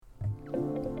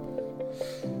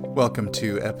Welcome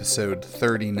to episode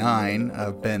 39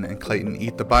 of Ben and Clayton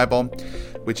Eat the Bible,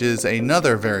 which is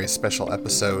another very special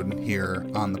episode here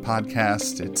on the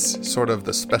podcast. It's sort of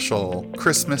the special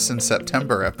Christmas in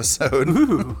September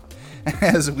episode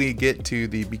as we get to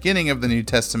the beginning of the New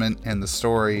Testament and the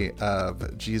story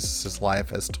of Jesus'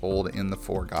 life as told in the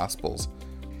four Gospels.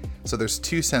 So there's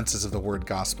two senses of the word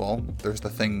gospel. There's the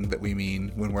thing that we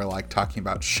mean when we're like talking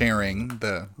about sharing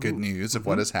the good news of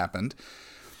what has happened.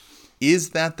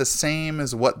 Is that the same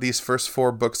as what these first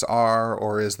four books are,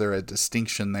 or is there a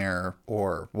distinction there?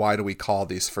 Or why do we call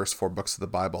these first four books of the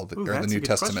Bible, or the New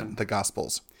Testament, the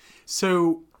Gospels?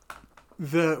 So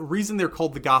the reason they're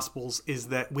called the Gospels is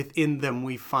that within them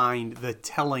we find the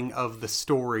telling of the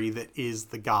story that is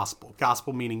the gospel.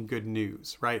 Gospel meaning good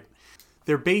news, right?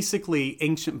 They're basically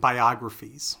ancient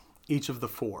biographies, each of the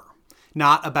four.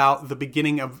 Not about the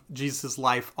beginning of Jesus'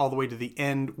 life all the way to the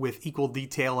end with equal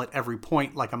detail at every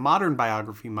point like a modern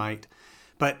biography might,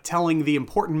 but telling the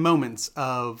important moments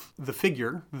of the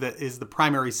figure that is the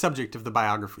primary subject of the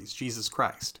biographies, Jesus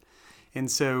Christ. And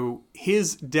so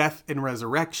his death and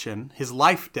resurrection, his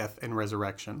life, death, and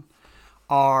resurrection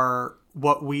are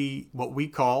what we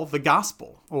call the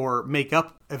gospel, or make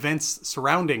up events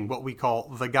surrounding what we call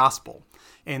the gospel.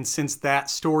 And since that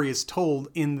story is told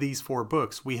in these four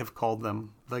books, we have called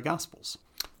them the Gospels.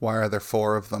 Why are there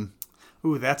four of them?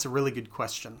 Ooh, that's a really good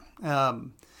question.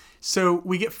 So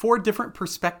we get four different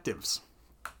perspectives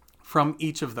from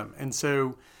each of them. And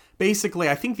so basically,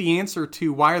 I think the answer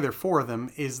to why are there four of them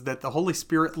is that the Holy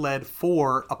Spirit led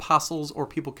four apostles or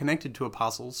people connected to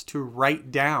apostles to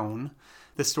write down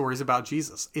the stories about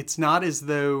Jesus. It's not as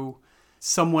though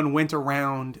someone went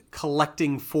around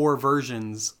collecting four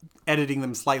versions, editing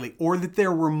them slightly, or that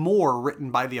there were more written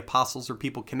by the apostles or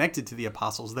people connected to the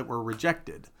apostles that were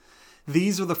rejected.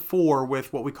 These are the four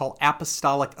with what we call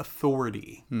apostolic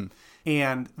authority.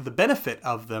 And the benefit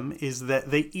of them is that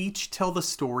they each tell the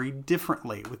story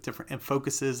differently with different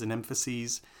focuses and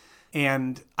emphases.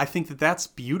 And I think that that's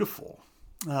beautiful.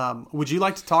 Would you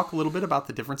like to talk a little bit about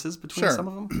the differences between some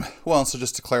of them? Well, so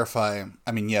just to clarify,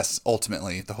 I mean, yes,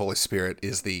 ultimately the Holy Spirit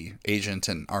is the agent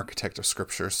and architect of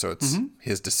Scripture, so it's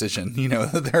his decision,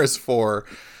 there's four.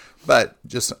 But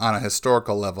just on a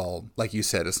historical level, like you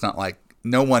said, it's not like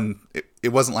it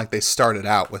wasn't like they started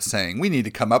out with saying, we need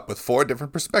to come up with four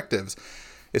different perspectives.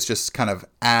 It's just kind of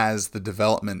as the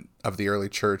development of the early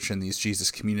church and these Jesus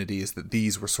communities, that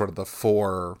these were sort of the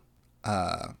four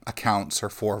accounts or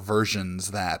four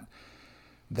versions that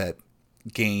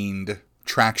gained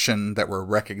traction, that were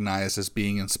recognized as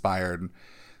being inspired.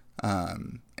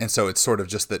 And so it's sort of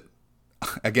just that,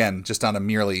 again, just on a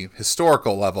merely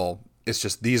historical level, it's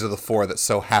just these are the four that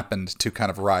so happened to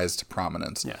kind of rise to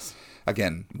prominence. Yes.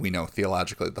 Again, we know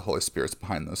theologically the Holy Spirit's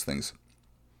behind those things.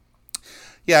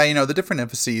 Yeah, the different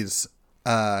emphases,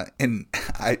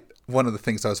 one of the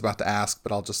things I was about to ask,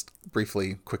 but I'll just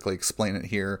quickly explain it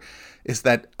here, is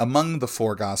that among the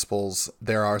four Gospels,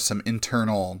 there are some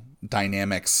internal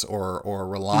dynamics or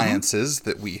reliances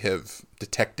that we have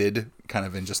detected kind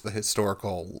of in just the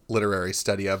historical literary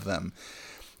study of them.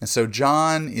 And so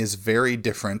John is very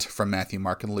different from Matthew,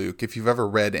 Mark, and Luke. If you've ever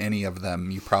read any of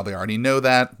them, you probably already know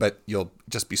that, but you'll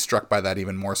just be struck by that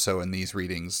even more so in these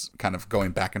readings, kind of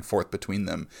going back and forth between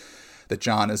them. That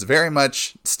John is very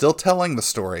much still telling the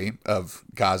story of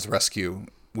God's rescue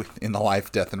in the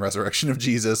life, death, and resurrection of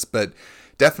Jesus, but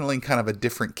definitely kind of a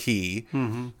different key,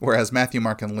 whereas Matthew,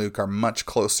 Mark, and Luke are much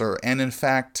closer and, in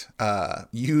fact,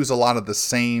 use a lot of the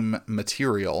same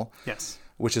material. Yes.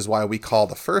 Which is why we call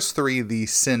the first three the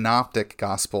synoptic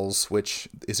Gospels, which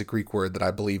is a Greek word that I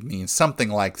believe means something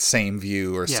like same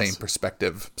view or same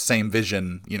perspective, same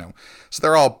vision, So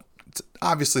they're all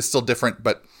obviously still different,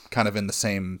 but kind of in the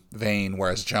same vein,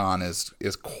 whereas John is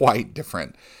quite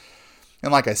different.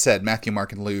 And like I said, Matthew,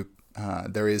 Mark, and Luke,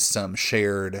 there is some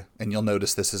shared, and you'll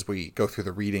notice this as we go through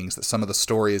the readings, that some of the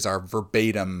stories are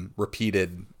verbatim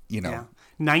repeated, Yeah.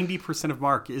 90% of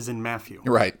Mark is in Matthew.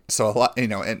 Right. So a lot,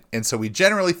 and so we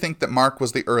generally think that Mark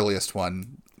was the earliest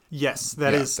one. Yes,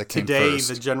 that is today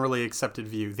the generally accepted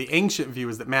view. The ancient view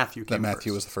is that Matthew came first. That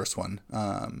Matthew was the first one.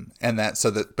 And that, so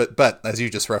that, but as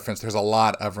you just referenced, there's a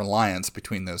lot of reliance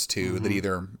between those two, that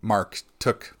either Mark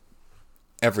took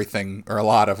everything or a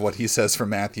lot of what he says from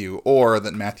Matthew, or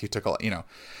that Matthew took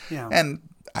and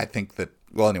I think that,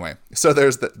 well, anyway, so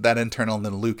there's that internal, and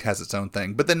then Luke has its own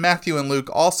thing. But then Matthew and Luke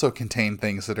also contain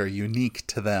things that are unique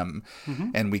to them.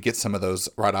 And we get some of those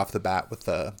right off the bat with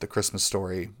the Christmas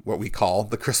story, what we call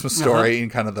the Christmas story,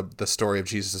 and kind of the story of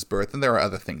Jesus' birth. And there are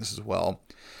other things as well.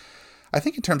 I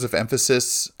think in terms of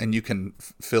emphasis, and you can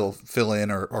fill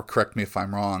in or correct me if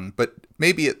I'm wrong, but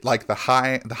maybe at like the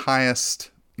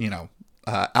highest,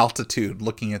 altitude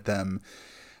looking at them,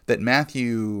 that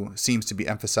Matthew seems to be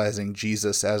emphasizing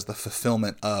Jesus as the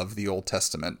fulfillment of the Old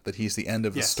Testament, that he's the end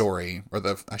of the story, or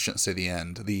I shouldn't say the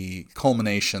end, the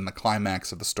culmination, the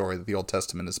climax of the story that the Old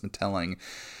Testament has been telling.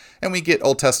 And we get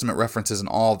Old Testament references in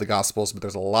all of the Gospels, but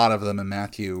there's a lot of them in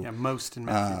Matthew. Yeah, most in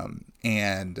Matthew.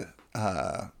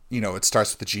 It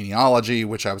starts with the genealogy,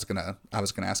 which I was gonna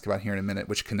ask about here in a minute,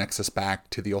 which connects us back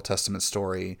to the Old Testament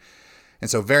story. And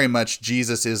so very much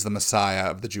Jesus is the Messiah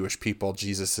of the Jewish people.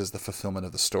 Jesus is the fulfillment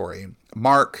of the story.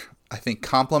 Mark, I think,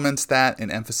 complements that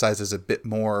and emphasizes a bit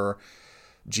more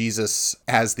Jesus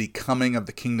as the coming of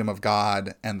the kingdom of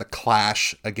God and the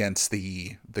clash against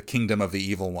the kingdom of the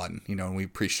evil one. And we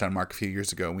preached on Mark a few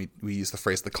years ago. We used the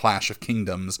phrase the clash of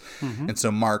kingdoms. Mm-hmm. And so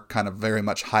Mark kind of very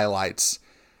much highlights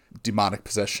demonic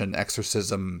possession,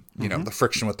 exorcism, the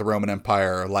friction with the Roman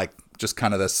Empire, like just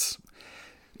kind of this,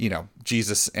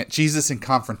 Jesus in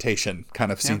confrontation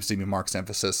kind of seems to be Mark's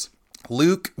emphasis.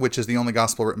 Luke, which is the only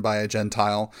gospel written by a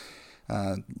Gentile,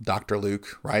 Dr.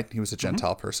 Luke, right? He was a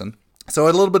Gentile person. So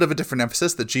a little bit of a different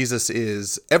emphasis that Jesus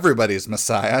is everybody's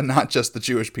Messiah, not just the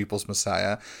Jewish people's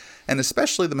Messiah, and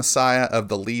especially the Messiah of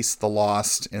the least, the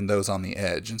lost, and those on the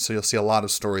edge. And so you'll see a lot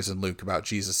of stories in Luke about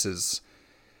Jesus's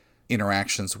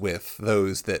interactions with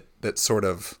those that sort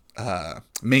of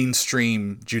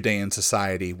mainstream Judean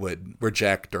society would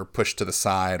reject or push to the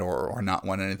side or not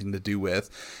want anything to do with.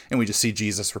 And we just see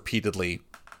Jesus repeatedly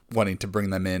wanting to bring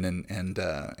them in and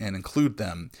include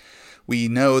them. We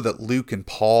know that Luke and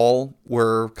Paul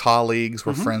were colleagues,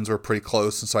 were friends, were pretty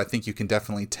close. And so I think you can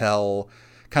definitely tell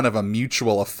kind of a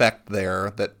mutual effect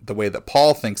there, that the way that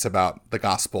Paul thinks about the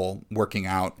gospel working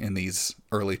out in these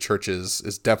early churches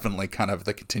is definitely kind of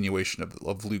the continuation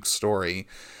of Luke's story.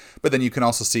 But then you can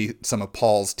also see some of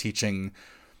Paul's teaching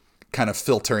kind of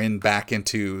filter in back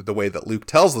into the way that Luke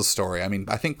tells the story. I mean,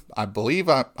 I believe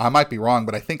I might be wrong,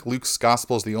 but I think Luke's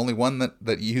gospel is the only one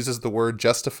that uses the word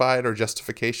justified or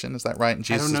justification. Is that right? In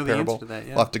Jesus' parable? I don't know the answer to that,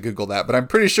 yeah. We'll have to Google that, but I'm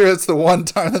pretty sure it's the one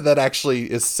time that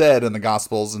actually is said in the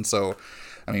Gospels. And so,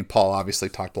 I mean, Paul obviously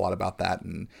talked a lot about that,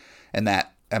 and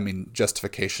that, I mean,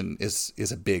 justification is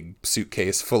a big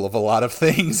suitcase full of a lot of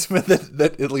things, but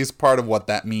that at least part of what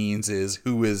that means is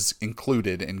who is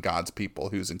included in God's people,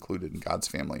 who's included in God's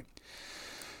family.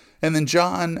 And then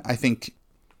John, I think,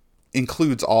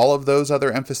 includes all of those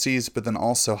other emphases, but then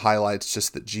also highlights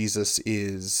just that Jesus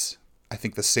is, I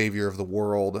think, the Savior of the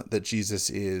world, that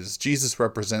Jesus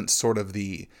represents sort of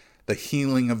the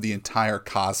healing of the entire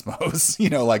cosmos,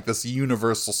 like this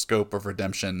universal scope of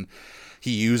redemption.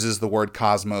 He uses the word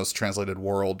cosmos, translated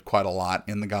world, quite a lot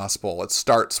in the gospel. It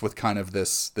starts with kind of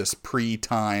this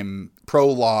pre-time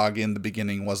prologue. In the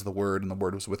beginning was the Word, and the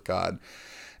Word was with God.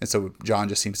 And so John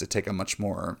just seems to take a much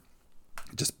more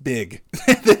just big,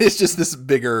 it's just this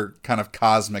bigger kind of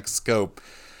cosmic scope.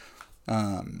 So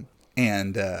I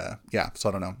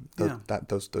don't know.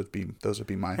 Those would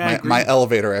be my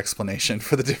elevator explanation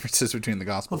for the differences between the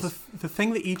Gospels. Well, the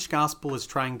thing that each Gospel is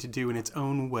trying to do in its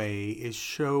own way is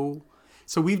show.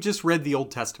 So we've just read the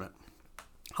Old Testament.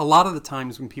 A lot of the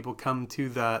times when people come to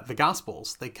the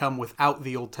Gospels, they come without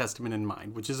the Old Testament in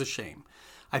mind, which is a shame.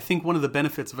 I think one of the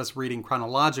benefits of us reading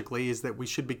chronologically is that we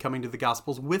should be coming to the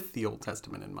Gospels with the Old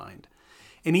Testament in mind.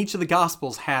 And each of the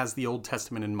Gospels has the Old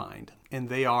Testament in mind, and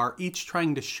they are each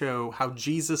trying to show how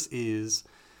Jesus is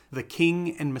the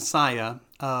King and Messiah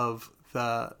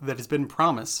that has been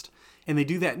promised, and they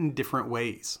do that in different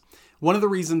ways. One of the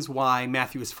reasons why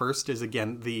Matthew is first is,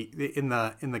 again, in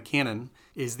the canon,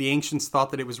 is the ancients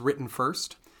thought that it was written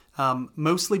first,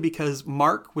 mostly because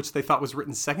Mark, which they thought was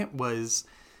written second, was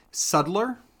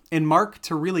subtler. And Mark,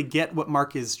 to really get what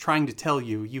Mark is trying to tell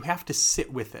you, you have to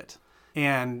sit with it.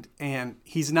 And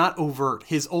he's not overt.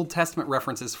 His Old Testament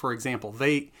references, for example,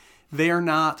 they are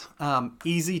not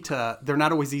they're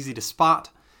not always easy to spot,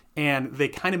 and they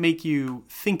kind of make you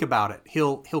think about it.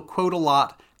 He'll quote a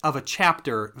lot of a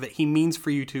chapter that he means for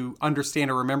you to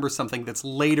understand or remember something that's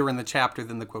later in the chapter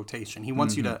than the quotation. He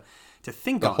wants you to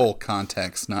think on the whole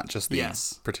context, not just the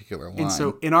particular line. And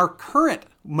so in our current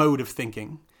mode of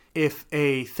thinking, if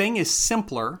a thing is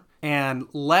simpler and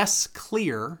less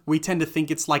clear, we tend to think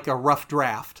it's like a rough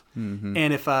draft. Mm-hmm.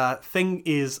 And if a thing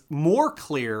is more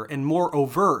clear and more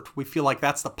overt, we feel like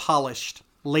that's the polished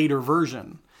later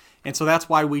version. And so that's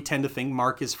why we tend to think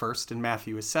Mark is first and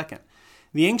Matthew is second.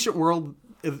 The ancient world,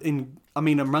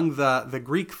 among the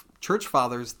Greek church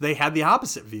fathers, they had the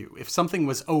opposite view. If something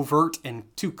was overt and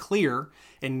too clear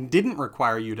and didn't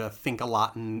require you to think a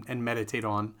lot and meditate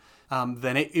on,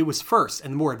 then it was first,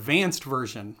 and the more advanced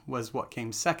version was what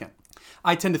came second.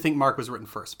 I tend to think Mark was written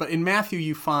first, but in Matthew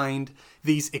you find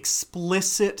these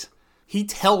explicit, he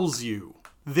tells you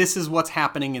this is what's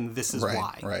happening and this is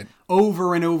why. Right.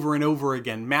 Over and over and over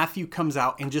again, Matthew comes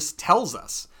out and just tells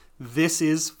us this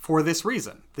is for this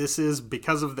reason. This is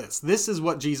because of this. This is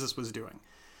what Jesus was doing.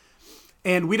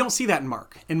 And we don't see that in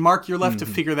Mark. In Mark, you're left to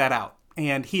figure that out.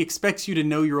 And he expects you to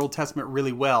know your Old Testament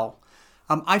really well.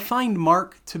 I find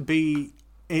Mark to be,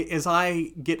 as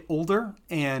I get older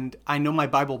and I know my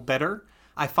Bible better,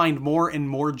 I find more and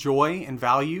more joy and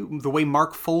value. The way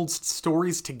Mark folds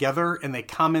stories together and they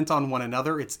comment on one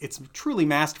another, it's truly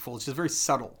masterful. It's just very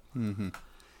subtle. Mm-hmm.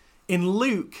 In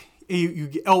Luke,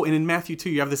 and in Matthew too,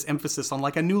 you have this emphasis on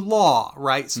like a new law,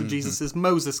 right? So Jesus is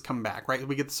Moses come back, right?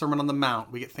 We get the Sermon on the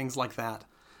Mount. We get things like that.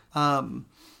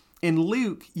 In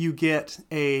Luke, you get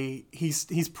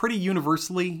he's pretty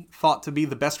universally thought to be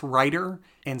the best writer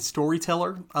and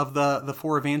storyteller of the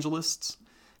four evangelists.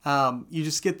 You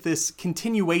just get this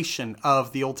continuation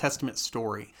of the Old Testament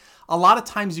story. A lot of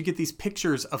times you get these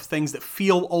pictures of things that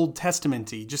feel Old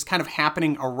Testament-y, just kind of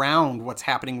happening around what's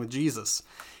happening with Jesus.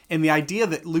 And the idea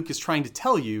that Luke is trying to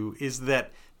tell you is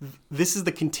that this is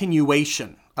the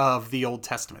continuation of the Old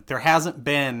Testament. There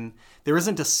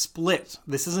isn't a split.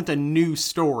 This isn't a new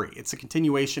story. It's a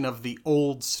continuation of the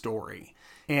old story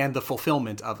and the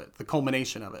fulfillment of it, the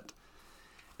culmination of it.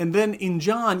 And then in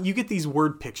John, you get these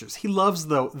word pictures. He loves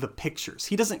the pictures.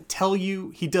 He doesn't tell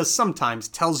you, he does sometimes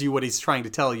tells you what he's trying to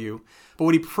tell you, but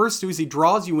what he prefers to do is he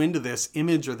draws you into this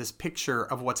image or this picture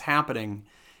of what's happening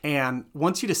and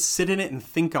wants you to sit in it and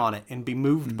think on it and be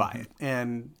moved by it.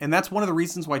 And that's one of the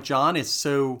reasons why John is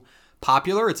so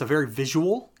popular. It's a very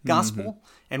visual gospel,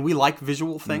 and we like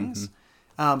visual things.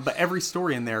 But every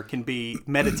story in there can be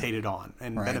meditated on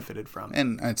and benefited from.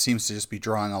 And it seems to just be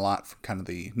drawing a lot from kind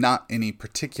of not any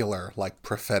particular like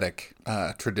prophetic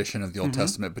tradition of the Old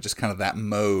Testament, but just kind of that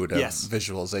mode of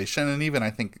visualization. And even I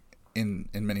think in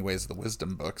many ways the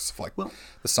wisdom books, like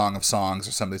the Song of Songs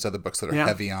or some of these other books that are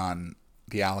heavy on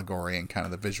the allegory and kind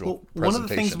of the visual presentation. One of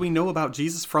the things we know about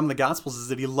Jesus from the Gospels is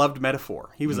that he loved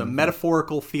metaphor. He was a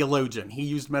metaphorical theologian. He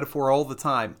used metaphor all the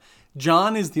time.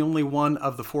 John is the only one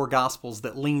of the four Gospels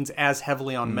that leans as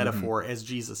heavily on metaphor as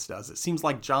Jesus does. It seems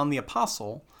like John the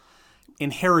Apostle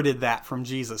inherited that from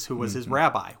Jesus, who was his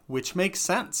rabbi, which makes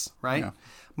sense, right? Yeah.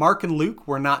 Mark and Luke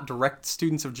were not direct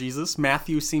students of Jesus.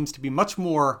 Matthew seems to be much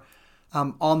more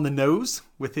on the nose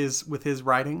with his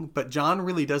writing, but John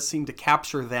really does seem to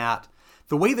capture that.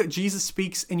 The way that Jesus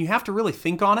speaks, and you have to really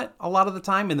think on it a lot of the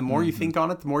time, and the more you think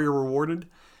on it, the more you're rewarded.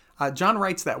 John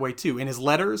writes that way too, in his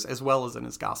letters as well as in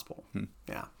his gospel.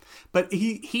 Yeah, but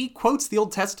he quotes the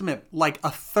Old Testament like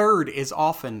a third as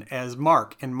often as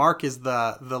Mark, and Mark is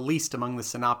the least among the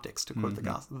synoptics to quote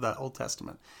the Old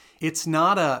Testament. It's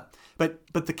not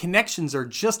but the connections are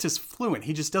just as fluent.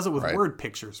 He just does it with word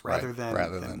pictures rather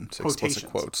than quotations.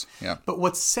 Quotes. Yeah. But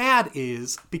what's sad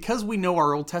is because we know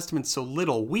our Old Testament so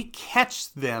little, we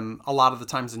catch them a lot of the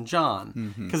times in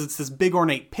John because it's this big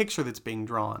ornate picture that's being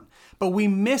drawn. But we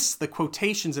miss the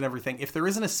quotations and everything if there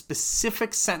isn't a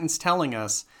specific sentence telling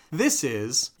us this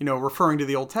is, referring to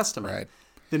the Old Testament. Right.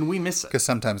 Then we miss it. Because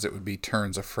sometimes it would be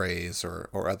turns of phrase or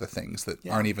other things that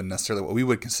aren't even necessarily what we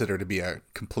would consider to be a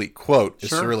complete quote.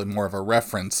 It's really more of a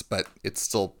reference, but it's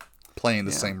still playing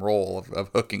the same role of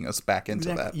hooking us back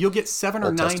into that. You'll get 7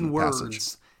 or 9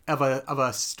 words passage of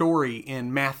a story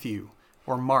in Matthew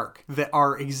or Mark that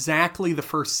are exactly the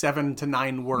first 7 to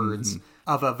 9 words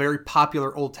of a very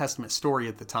popular Old Testament story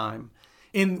at the time.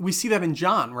 And we see that in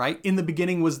John, right? In the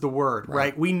beginning was the Word,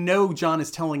 right? We know John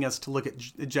is telling us to look at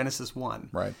Genesis 1.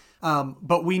 Right.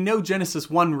 But we know Genesis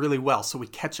 1 really well, so we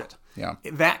catch it. Yeah.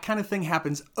 That kind of thing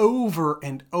happens over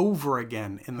and over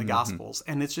again in the Gospels,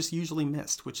 and it's just usually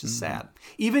missed, which is sad.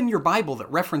 Even your Bible that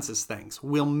references things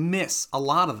will miss a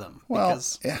lot of them. Well,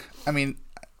 I mean,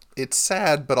 it's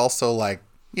sad, but also like,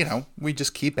 we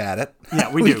just keep at it. Yeah,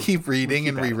 we do. We keep reading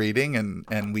and rereading,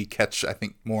 and we catch, I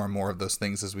think, more and more of those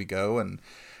things as we go, and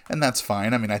that's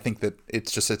fine. I mean, I think that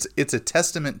it's a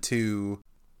testament to,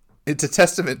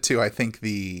 I think,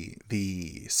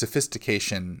 the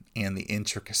sophistication and the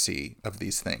intricacy of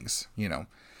these things,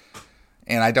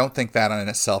 And I don't think that in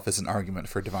itself is an argument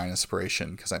for divine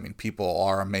inspiration, because I mean, people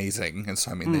are amazing, and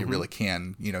so I mean, they really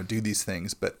can, do these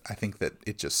things. But I think that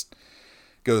it just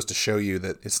goes to show you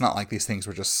that it's not like these things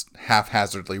were just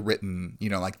haphazardly written,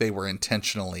 like they were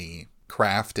intentionally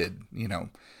crafted,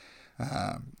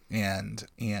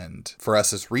 and for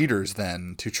us as readers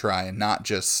then to try and not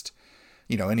just,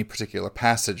 any particular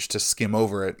passage to skim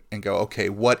over it and go, okay,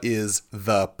 what is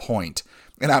the point?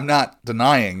 And I'm not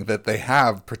denying that they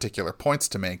have particular points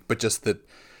to make, but just that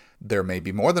there may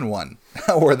be more than one,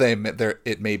 or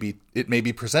it may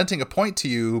be presenting a point to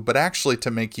you, but actually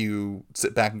to make you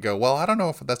sit back and go, well, I don't know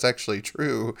if that's actually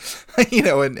true,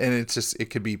 and it's just, it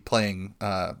could be playing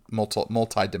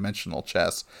multi-dimensional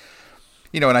chess,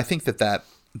 and I think that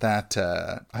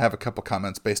I have a couple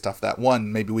comments based off that.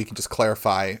 One, maybe we can just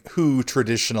clarify who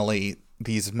traditionally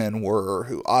these men were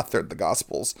who authored the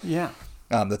Gospels. Yeah.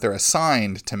 That they're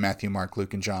assigned to Matthew, Mark,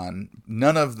 Luke, and John.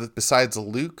 None of the, besides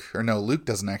Luke, or no, Luke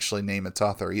doesn't actually name its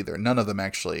author either. None of them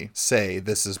actually say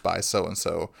this is by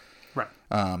so-and-so. Right.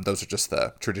 Those are just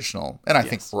the traditional, and I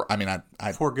think, for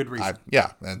good reason.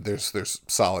 And there's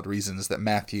solid reasons that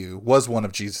Matthew was one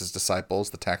of Jesus' disciples,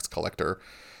 the tax collector,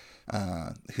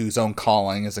 whose own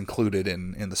calling is included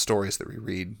in the stories that we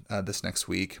read this next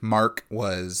week. Mark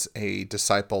was a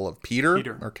disciple of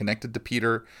Peter. Or connected to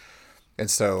Peter. And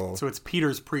so it's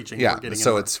Peter's preaching. Yeah,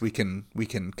 so we can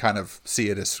kind of see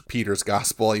it as Peter's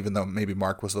gospel, even though maybe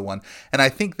Mark was the one. And I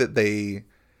think that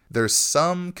there's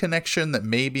some connection that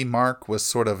maybe Mark was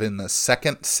sort of in the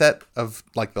second set of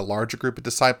like the larger group of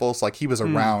disciples. Like he was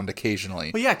around occasionally.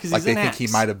 Well, yeah, because like they think he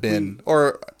might have been,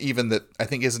 or even that I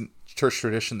think isn't church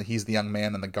tradition that he's the young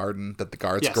man in the garden that the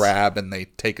guards grab and they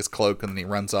take his cloak and then he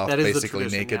runs off basically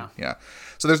naked. Yeah.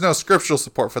 So there's no scriptural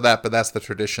support for that, but that's the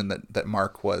tradition that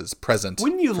Mark was present.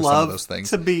 Wouldn't you for love some of those things.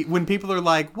 to be, when people are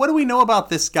like, what do we know about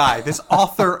this guy, this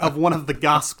author of one of the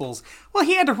Gospels? Well,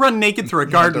 he had to run naked through a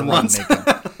garden once.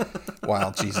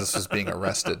 While Jesus was being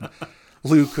arrested.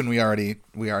 Luke, and we already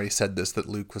said this, that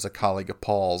Luke was a colleague of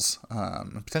Paul's,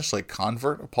 potentially a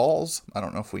convert of Paul's. I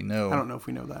don't know if we know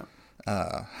that.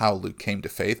 How Luke came to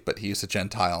faith, but he's a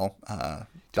Gentile doctor.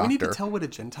 Do we need to tell what a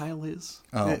Gentile is?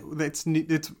 Oh. It's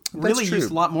really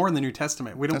used a lot more in the New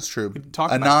Testament. We don't. That's true.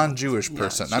 A non-Jewish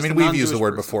person. I mean, we've used the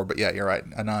word before, but yeah, you're right.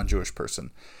 A non-Jewish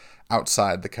person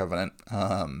outside the covenant,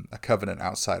 a covenant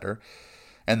outsider.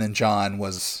 And then John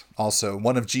was also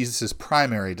one of Jesus'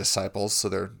 primary disciples.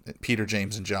 So Peter,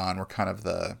 James, and John were kind of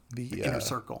the inner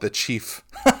circle, the chief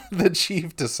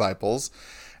disciples,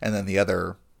 and then the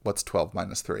other. What's 12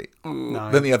 minus 3?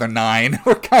 9. Then the other 9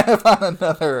 were kind of on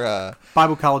another...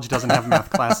 Bible college doesn't have math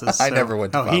classes. So. I never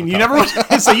went to Bible college. You never went,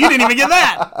 so you didn't even get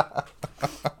that.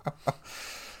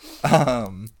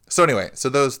 So anyway, so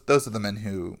those are the men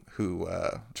who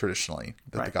traditionally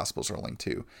the Gospels are linked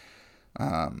to.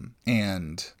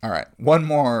 And all right, one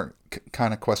more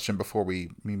kind of question before we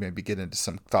maybe get into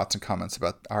some thoughts and comments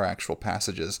about our actual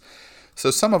passages. So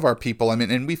some of our people, I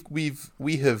mean, and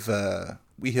we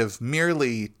have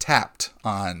merely tapped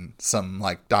on some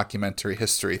like documentary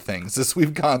history things as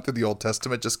we've gone through the Old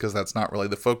Testament, just because that's not really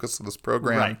the focus of this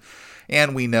program. Right.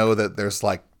 And we know that there's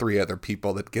like 3 other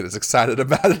people that get as excited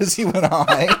about it as you and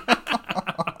I.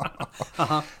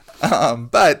 Uh-huh.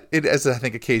 But it is, I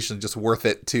think, occasionally just worth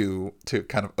it to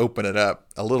kind of open it up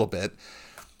a little bit.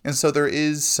 And so there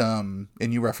is some,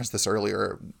 and you referenced this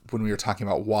earlier when we were talking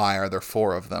about why are there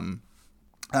 4 of them.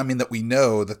 I mean, that we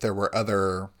know that there were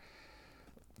other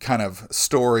kind of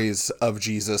stories of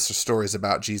Jesus or stories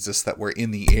about Jesus that were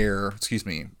in the air,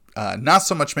 not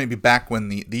so much maybe back when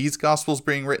these Gospels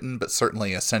being written, but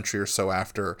certainly a century or so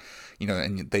after,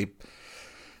 and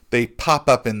they pop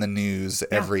up in the news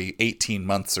every 18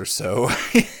 months or so.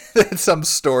 Some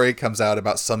story comes out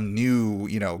about some new,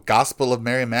 Gospel of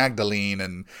Mary Magdalene,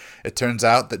 and it turns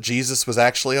out that Jesus was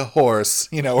actually a horse,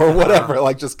 or whatever,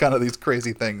 like just kind of these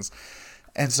crazy things.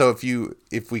 And so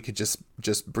if we could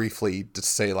just briefly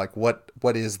just say like what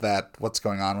is that? What's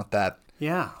going on with that?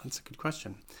 Yeah, that's a good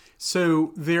question.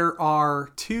 So there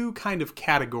are 2 kind of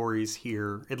categories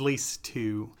here, at least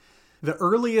 2. The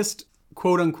earliest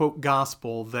quote unquote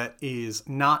gospel that is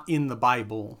not in the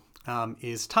Bible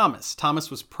is Thomas. Thomas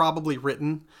was probably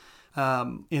written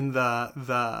in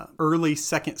the early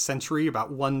 2nd century,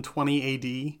 about 120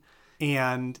 AD.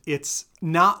 And it's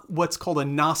not what's called a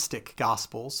Gnostic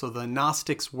gospel. So the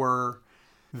Gnostics were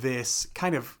this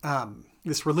kind of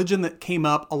this religion that came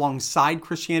up alongside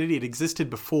Christianity. It existed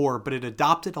before, but it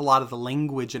adopted a lot of the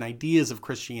language and ideas of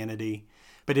Christianity,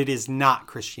 but it is not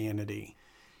Christianity.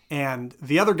 And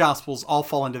the other Gospels all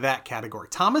fall into that category.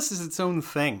 Thomas is its own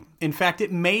thing. In fact,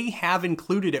 it may have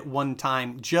included at one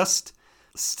time just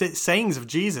sayings of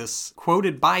Jesus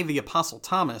quoted by the Apostle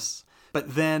Thomas,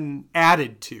 but then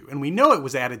added to. And we know it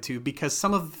was added to because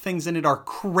some of the things in it are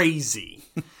crazy.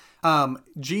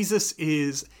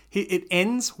 It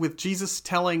ends with Jesus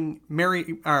telling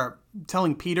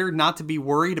Peter not to be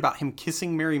worried about him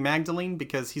kissing Mary Magdalene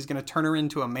because he's going to turn her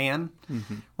into a man.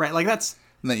 Mm-hmm. Right? Like that's...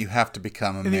 And that you have to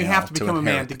become a man. And you have to become a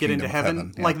man to get into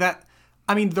heaven. Yeah. Like that.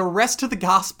 I mean, the rest of the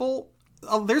gospel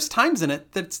there's times in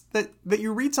it that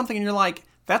you read something and you're like,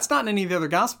 that's not in any of the other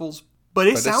Gospels, but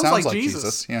it sounds like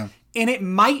Jesus. Yeah. And it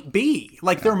might be.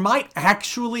 Like, there might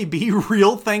actually be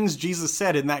real things Jesus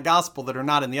said in that gospel that are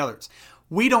not in the others.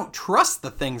 We don't trust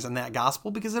the things in that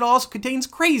gospel because it also contains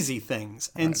crazy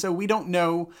things. And so we don't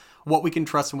know what we can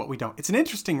trust and what we don't. It's an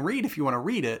interesting read if you want to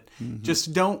read it.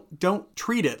 Just don't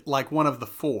treat it like one of the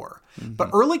four. But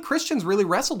early Christians really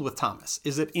wrestled with Thomas.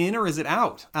 Is it in or is it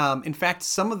out? In fact,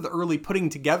 some of the early putting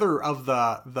together of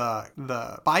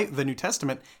the New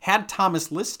Testament had Thomas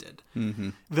listed.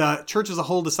 The church as a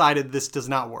whole decided this does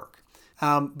not work.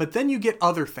 But then you get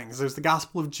other things. There's the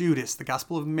Gospel of Judas, the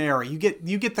Gospel of Mary. You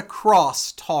get the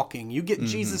cross talking. You get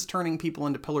Jesus turning people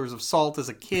into pillars of salt as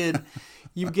a kid.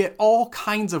 You get all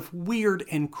kinds of weird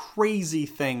and crazy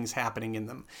things happening in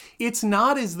them. It's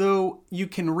not as though you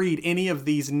can read any of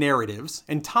these narratives.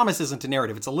 And Thomas isn't a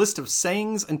narrative. It's a list of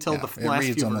sayings until the last few verses.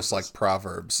 It reads almost like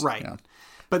Proverbs. Right. Yeah.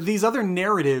 But these other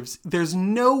narratives, there's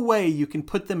no way you can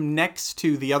put them next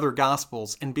to the other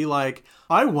Gospels and be like,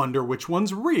 I wonder which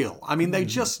one's real. I mean, they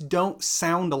just don't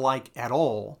sound alike at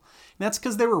all. And that's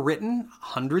because they were written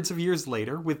hundreds of years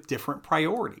later with different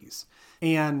priorities.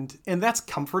 And that's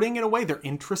comforting in a way. They're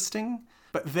interesting,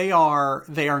 but they are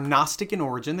Gnostic in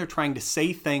origin. They're trying to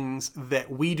say things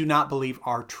that we do not believe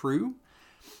are true.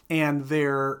 And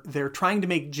they're trying to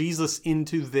make Jesus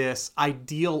into this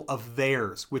ideal of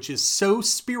theirs, which is so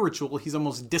spiritual, he's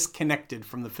almost disconnected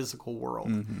from the physical world.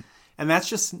 And that's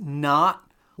just not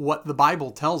what the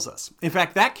Bible tells us. In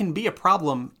fact, that can be a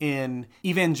problem in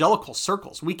evangelical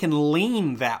circles. We can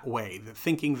lean that way,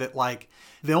 thinking that like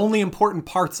the only important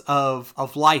parts of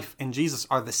life in Jesus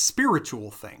are the spiritual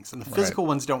things and the physical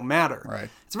ones don't matter. Right.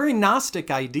 It's a very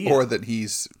Gnostic idea. Or that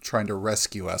he's trying to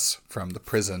rescue us from the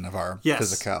prison of our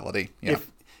physicality. Yeah.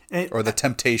 Or the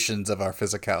temptations of our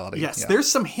physicality. Yes, yeah.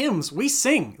 There's some hymns we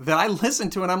sing that I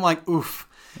listen to and I'm like, oof.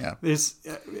 Yeah. There's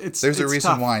a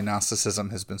reason why Gnosticism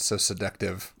has been so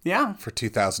seductive for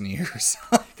 2,000 years.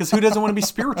 Because who doesn't want to be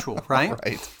spiritual, right?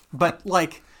 Right. But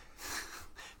like,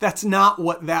 that's not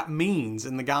what that means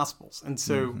in the Gospels. And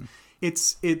so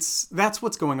that's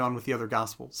what's going on with the other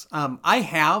Gospels. I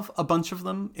have a bunch of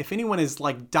them. If anyone is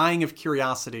like dying of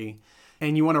curiosity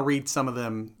and you want to read some of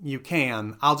them, you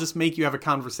can. I'll just make you have a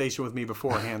conversation with me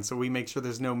beforehand so we make sure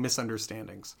there's no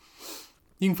misunderstandings.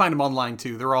 You can find them online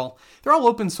too. They're all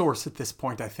open source at this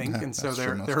point, I think, and so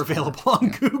they're available on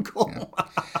Google.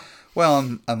 Yeah.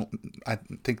 Well, I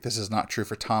think this is not true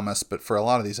for Thomas, but for a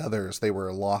lot of these others, they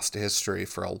were lost to history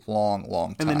for a long,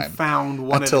 long time. And then found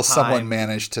one until at a time. Someone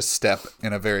managed to step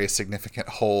in a very significant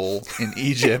hole in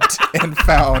Egypt and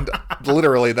found,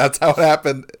 literally, that's how it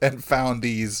happened, and found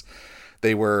these.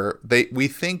 I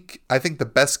think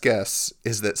the best guess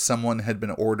is that someone had been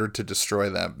ordered to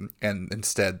destroy them, and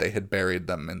instead they had buried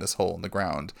them in this hole in the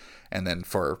ground. And then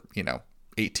for,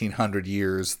 1,800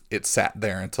 years, it sat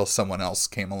there until someone else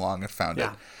came along and found it.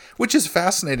 Which is a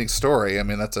fascinating story. I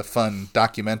mean, that's a fun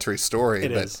documentary story.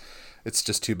 It is. It's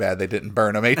just too bad they didn't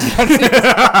burn them 1,800 years.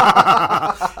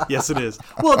 Yes, it is.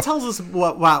 Well, it tells us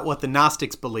what the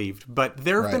Gnostics believed, but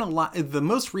there have been a lot. The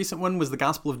most recent one was the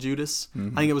Gospel of Judas. I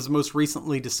think it was the most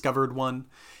recently discovered one.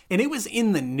 And it was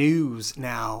in the news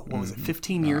now, what was it,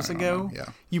 15 years ago? Yeah.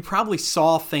 You probably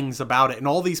saw things about it, and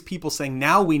all these people saying,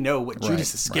 now we know what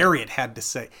Judas Iscariot had to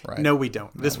say. Right. No, we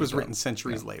don't. This was written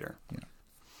centuries later.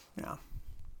 Yeah.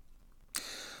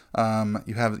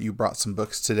 You brought some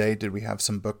books today. Did we have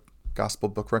some gospel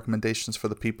book recommendations for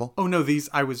the people? Oh, no, these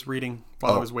I was reading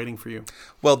while I was waiting for you.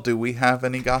 Well, do we have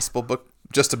any gospel book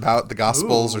just about the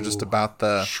Gospels or just about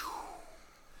the...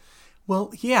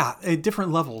 Well, yeah, at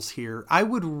different levels here. I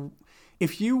would,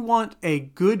 if you want a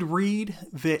good read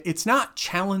that it's not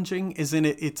challenging, as in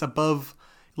it's above,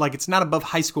 like it's not above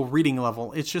high school reading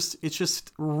level. It's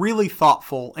just really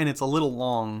thoughtful and it's a little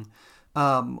long.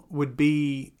 Would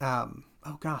be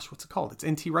oh gosh, what's it called? It's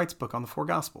N.T. Wright's book on the four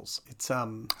Gospels. It's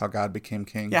How God Became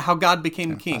King. Yeah, How God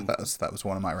Became King. That was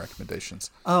one of my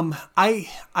recommendations. I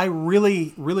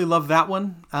really love that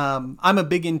one. I'm a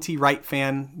big N.T. Wright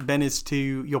fan. Ben is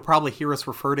too. You'll probably hear us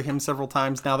refer to him several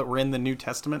times now that we're in the New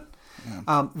Testament.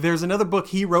 Yeah. There's another book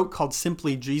he wrote called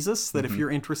Simply Jesus that if you're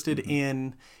interested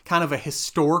in kind of a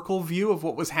historical view of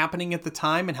what was happening at the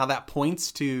time and how that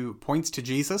points to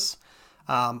Jesus.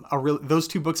 Those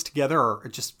two books together are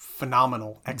just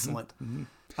phenomenal, excellent.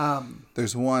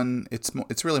 There's one.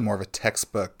 It's really more of a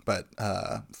textbook, but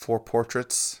Four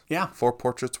Portraits. Yeah, 4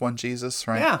 Portraits, One Jesus.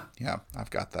 Right. Yeah. I've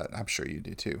got that. I'm sure you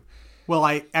do too. Well,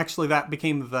 that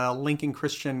became the Lincoln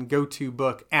Christian go-to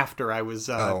book after I was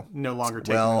no longer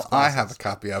taking those classes. I have a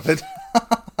copy of it.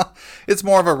 It's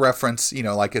more of a reference,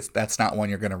 like that's not one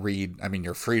you're going to read. I mean,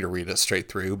 you're free to read it straight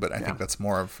through, but I think that's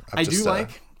more of I just do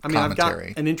like. I mean, I've got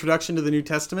commentary. an introduction to the New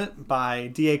Testament by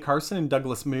D.A. Carson and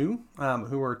Douglas Moo,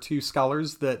 who are two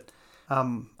scholars that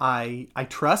I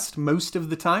trust most of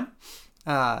the time.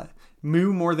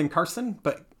 Moo more than Carson,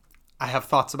 but I have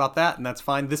thoughts about that, and that's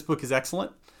fine. This book is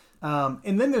excellent.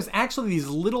 And then there's actually these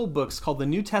little books called the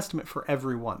New Testament for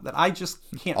Everyone that I just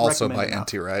can't Also recommend by enough.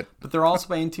 N.T. Wright. But they're also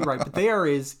by N.T. Wright. But they are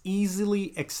as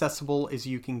easily accessible as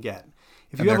you can get.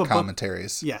 If And you have they're a book,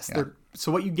 commentaries. yes. Yeah.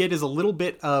 So what you get is a little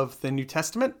bit of the New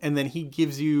Testament, and then he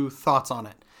gives you thoughts on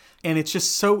it. And it's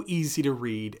just so easy to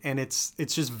read, and it's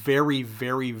just very,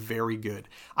 very, very good.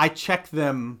 I check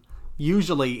them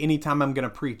usually anytime I'm going to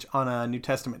preach on a New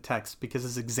Testament text because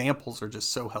his examples are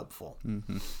just so helpful.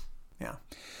 Mm-hmm. Yeah.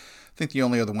 I think the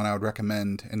only other one I would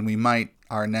recommend, and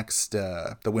our next,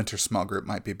 the winter small group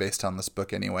might be based on this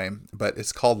book anyway, but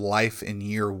it's called Life in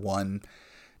Year One.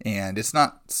 And it's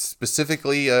not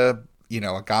specifically a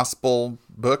gospel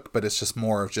book, but it's just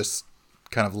more of just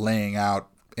kind of laying out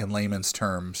in layman's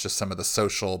terms, just some of the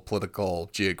social, political,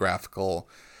 geographical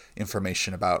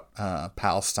information about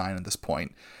Palestine at this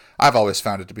point. I've always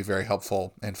found it to be very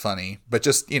helpful and funny, but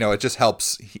just, it just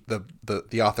helps.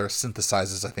 The author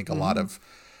synthesizes, I think, a lot of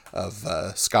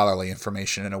scholarly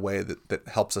information in a way that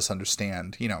helps us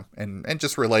understand, and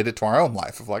just relate it to our own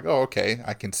life of like, oh, okay,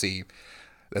 I can see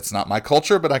that's not my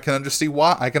culture, but I can understand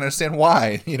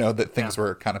why, that things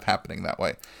were kind of happening that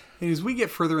way. And as we get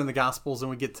further in the Gospels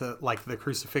and we get to like the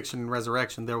crucifixion and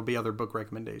resurrection, there will be other book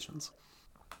recommendations.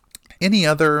 Any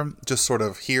other just sort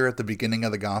of here at the beginning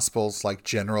of the Gospels, like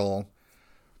general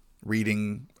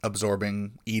reading,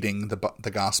 absorbing, eating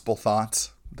the gospel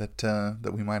thoughts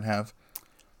that we might have?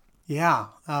 Yeah.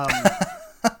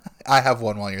 I have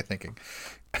one while you're thinking.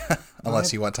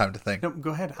 Unless you want time to think. No, go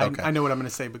ahead. Okay. I know what I'm going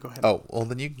to say, but go ahead. Oh, well,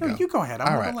 then you can go. You go ahead.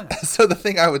 All right. So the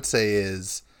thing I would say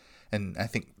is, and I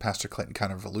think Pastor Clinton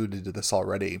kind of alluded to this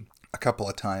already a couple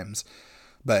of times,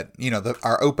 but,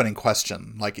 our opening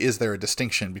question, like, is there a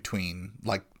distinction between,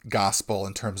 like, gospel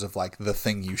in terms of, like, the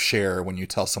thing you share when you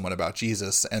tell someone about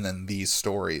Jesus and then these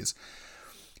stories?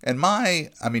 And I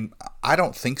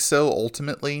don't think so,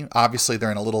 ultimately. Obviously,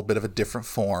 they're in a little bit of a different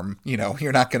form.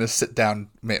 You're not going to sit down,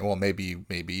 well, maybe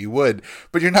you would,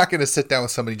 but you're not going to sit down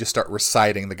with somebody and just start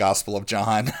reciting the Gospel of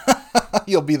John.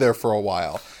 You'll be there for a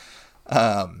while.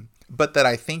 But that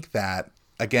I think that,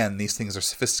 again, these things are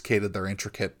sophisticated, they're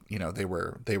intricate, they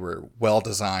were well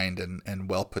designed and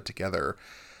well put together.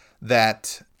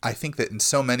 That I think that in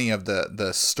so many of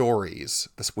the stories,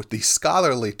 with the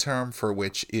scholarly term for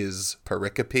which is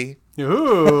pericope.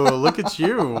 Ooh, look at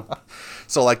you.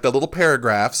 So like the little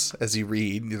paragraphs as you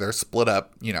read, they're split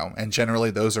up, and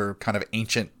generally those are kind of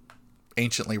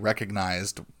anciently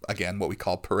recognized, again, what we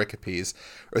call pericopes,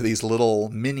 or these little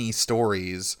mini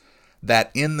stories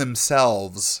that in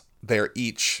themselves, they're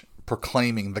each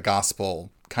proclaiming the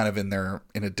gospel kind of in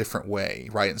a different way,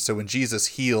 right? And so when Jesus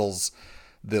heals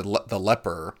the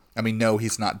leper, no,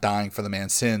 he's not dying for the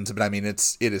man's sins, but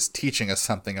it is teaching us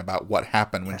something about what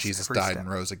happened when Jesus died and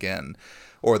rose again.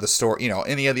 Or the story,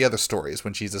 any of the other stories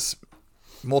when Jesus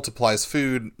multiplies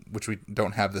food, which we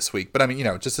don't have this week. But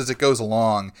just as it goes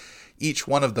along, each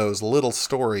one of those little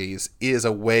stories is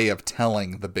a way of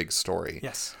telling the big story.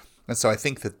 Yes. And so I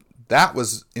think that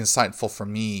was insightful for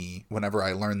me whenever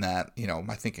I learned that,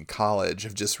 I think in college,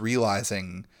 of just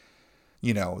realizing,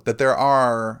 that there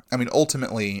are,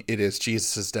 ultimately it is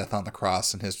Jesus' death on the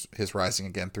cross and his rising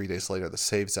again 3 days later that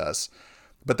saves us.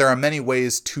 But there are many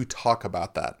ways to talk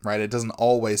about that, right? It doesn't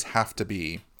always have to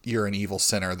be you're an evil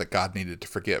sinner that God needed to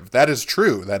forgive. That is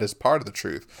true. That is part of the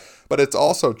truth. But it's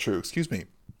also true,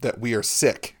 that we are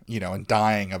sick, and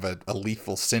dying of a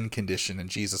lethal sin condition and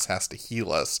Jesus has to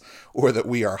heal us, or that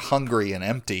we are hungry and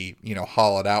empty,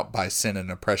 hollowed out by sin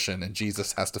and oppression and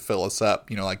Jesus has to fill us up.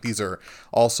 These are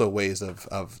also ways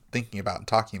of thinking about and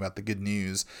talking about the good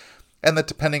news. And that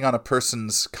depending on a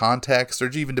person's context, or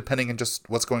even depending on just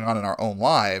what's going on in our own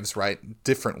lives, right,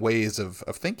 different ways of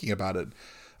thinking about it,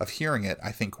 of hearing it,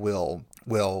 I think will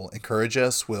encourage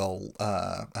us, will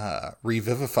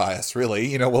revivify us,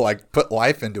 really, will like put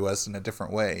life into us in a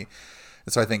different way.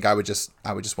 And so I think I would just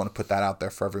want to put that out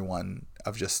there for everyone,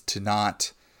 of just to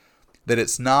not, that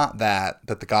it's not that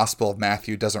the Gospel of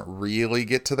Matthew doesn't really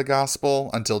get to the gospel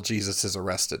until Jesus is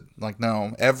arrested. Like,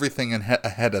 no, everything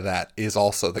ahead of that is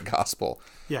also the gospel.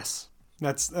 Yes.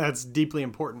 That's deeply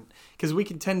important, because we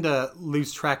can tend to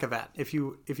lose track of that. If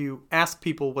you ask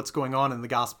people what's going on in the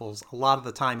Gospels, a lot of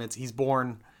the time it's he's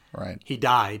born, right? He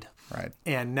died, right?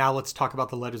 And now let's talk about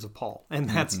the letters of Paul, and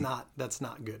that's not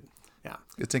good. Yeah,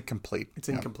 it's incomplete. It's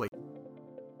incomplete.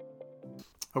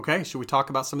 Okay, should we talk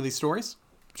about some of these stories?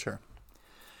 Sure.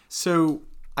 So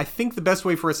I think the best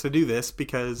way for us to do this,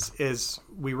 because as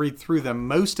we read through them,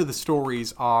 most of the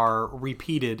stories are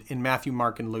repeated in Matthew,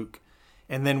 Mark, and Luke.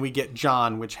 And then we get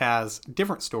John, which has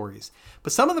different stories.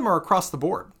 But some of them are across the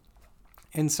board.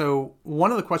 And so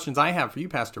one of the questions I have for you,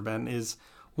 Pastor Ben, is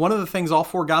one of the things all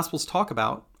four Gospels talk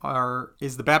about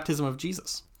is the baptism of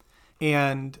Jesus.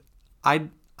 And I'd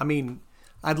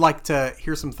like to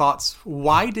hear some thoughts.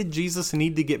 Why did Jesus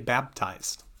need to get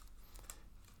baptized?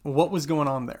 What was going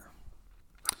on there?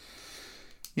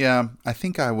 Yeah, I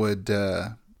think I would.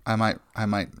 I might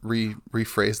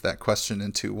rephrase that question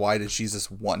into why did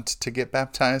Jesus want to get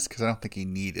baptized? Because I don't think he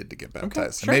needed to get baptized.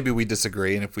 Okay, sure. And maybe we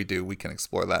disagree, and if we do, we can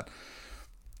explore that.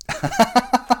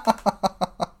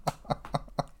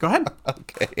 Go ahead.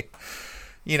 Okay.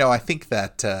 I think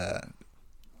that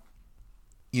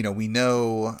we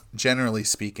know, generally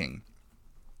speaking,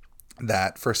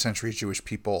 that first century Jewish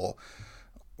people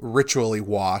ritually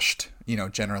washed,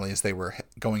 generally as they were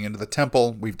going into the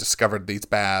temple. We've discovered these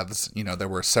baths. There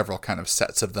were several kind of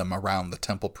sets of them around the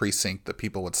temple precinct that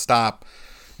people would stop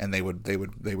and they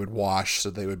would wash so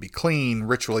they would be clean,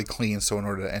 ritually clean, so in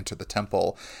order to enter the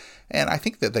temple. And I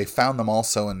think that they found them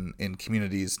also in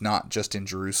communities, not just in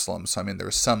Jerusalem. So, there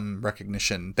was some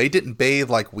recognition. They didn't bathe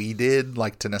like we did,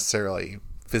 like to necessarily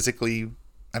physically.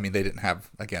 They didn't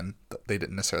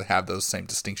necessarily have those same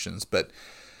distinctions, but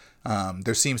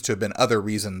there seems to have been other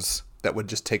reasons that would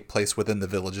just take place within the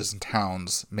villages and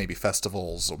towns, maybe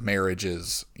festivals or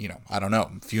marriages, I don't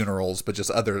know, funerals, but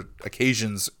just other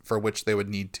occasions for which they would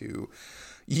need to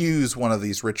use one of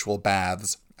these ritual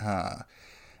baths.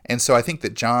 And so I think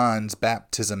that John's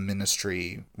baptism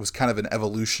ministry was kind of an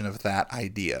evolution of that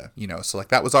idea, so like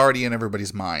that was already in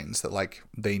everybody's minds that like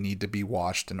they need to be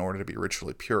washed in order to be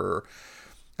ritually pure.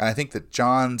 And I think that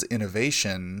John's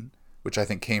innovation, which I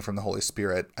think came from the Holy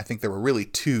Spirit, I think there were really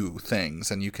two things,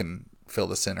 and you can fill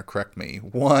this in or correct me.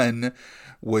 One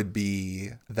would be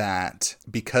that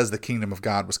because the kingdom of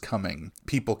God was coming,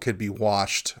 people could be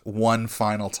washed one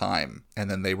final time,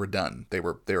 and then they were done. They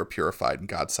were purified in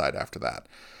God's sight after that,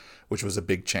 which was a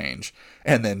big change.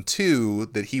 And then two,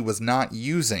 that he was not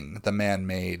using the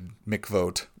man-made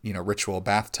mikvot, ritual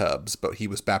bathtubs, but he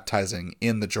was baptizing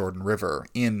in the Jordan River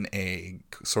in a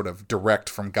sort of direct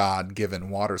from God given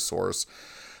water source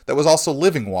that was also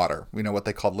living water. What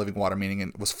they called living water, meaning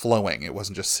it was flowing. It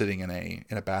wasn't just sitting in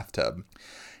a bathtub.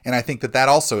 And I think that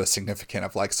also is significant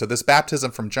of so this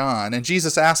baptism from John, and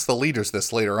Jesus asked the leaders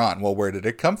this later on, well, where did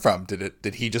it come from?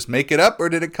 Did he just make it up, or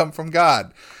did it come from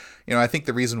God? I think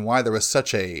the reason why there was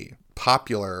such a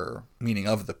popular meaning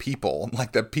of the people,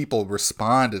 like that people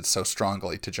responded so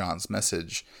strongly to John's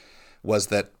message, was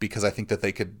that because I think that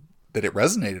that it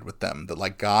resonated with them, that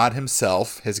like God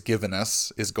himself is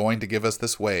going to give us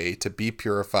this way to be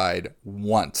purified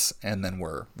once, and then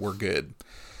we're good.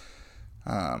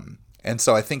 And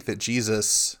so I think that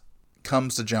Jesus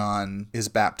comes to John, is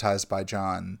baptized by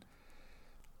John.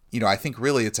 I think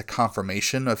really it's a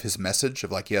confirmation of his message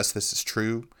of like, yes, this is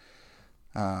true.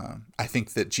 I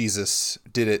think that Jesus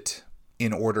did it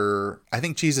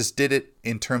Jesus did it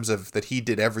in terms of that he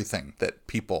did everything that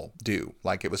people do.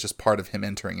 Like it was just part of him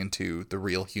entering into the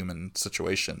real human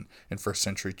situation in first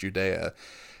century Judea,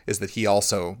 is that he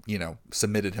also,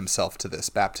 submitted himself to this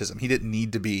baptism. He didn't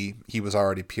need to be, he was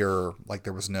already pure. Like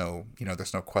there was no,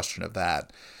 there's no question of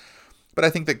that. But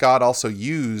I think that God also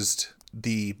used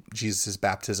Jesus'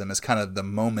 baptism as kind of the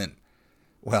moment.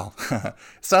 Well,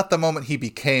 it's not the moment he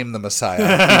became the Messiah. He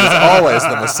was always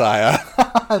the Messiah.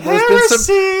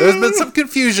 There's been some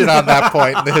confusion on that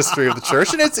point in the history of the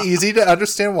church, and it's easy to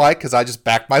understand why, because I just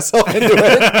backed myself into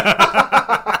it.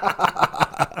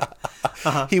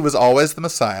 He was always the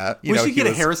Messiah. We should get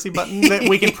a heresy button that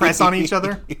we can press on each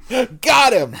other.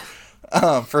 Got him!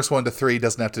 First 1 to 3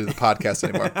 doesn't have to do the podcast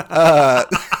anymore.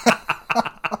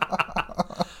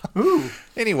 Ooh.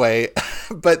 Anyway,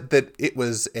 but that it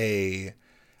was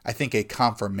I think a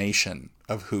confirmation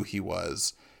of who he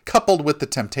was, coupled with the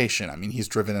temptation. He's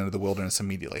driven into the wilderness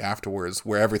immediately afterwards,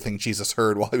 where everything Jesus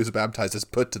heard while he was baptized is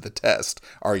put to the test.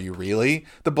 Are you really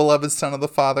the beloved Son of the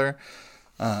Father?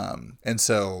 And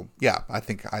so, yeah, I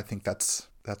think that's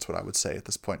what I would say at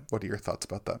this point. What are your thoughts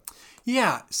about that?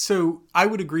 Yeah, so I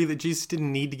would agree that Jesus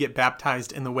didn't need to get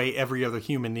baptized in the way every other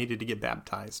human needed to get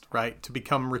baptized, right? To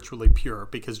become ritually pure,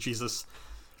 because Jesus,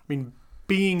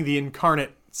 being the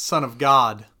incarnate Son of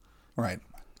God, right,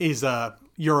 is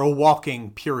you're a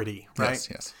walking purity, right?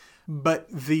 Yes. But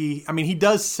he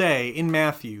does say in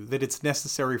Matthew that it's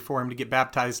necessary for him to get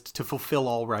baptized to fulfill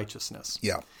all righteousness.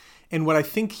 Yeah. And what I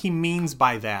think he means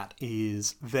by that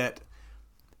is that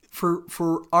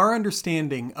For our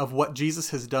understanding of what Jesus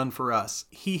has done for us,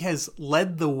 he has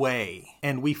led the way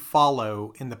and we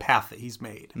follow in the path that he's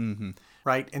made. Mm-hmm.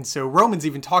 Right? And so Romans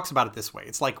even talks about it this way.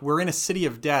 It's like we're in a city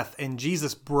of death and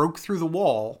Jesus broke through the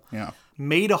wall,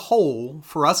 made a hole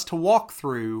for us to walk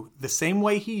through the same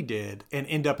way he did and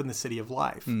end up in the city of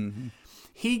life. Mm-hmm.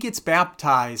 He gets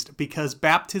baptized because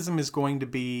baptism is going to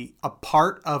be a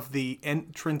part of the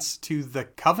entrance to the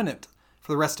covenant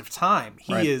for the rest of time.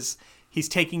 He's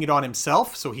taking it on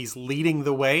himself, so he's leading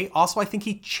the way. Also, I think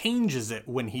he changes it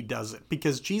when he does it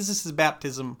because Jesus'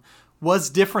 baptism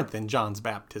was different than John's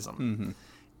baptism. Mm-hmm.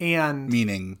 And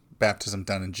meaning baptism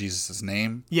done in Jesus'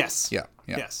 name? Yes. Yeah.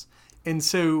 Yes. And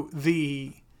so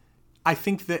I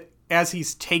think that as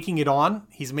he's taking it on,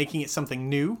 he's making it something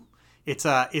new. It's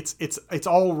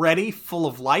already full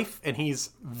of life, and he's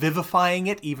vivifying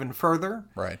it even further.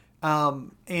 Right.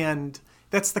 And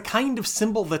that's the kind of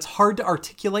symbol that's hard to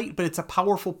articulate, but it's a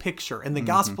powerful picture. And the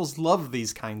Gospels love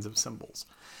these kinds of symbols.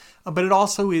 But it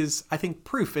also is, I think,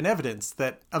 proof and evidence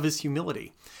of his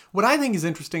humility. What I think is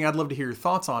interesting, I'd love to hear your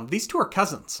thoughts on. These two are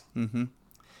cousins. Mm-hmm.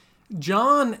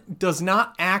 John does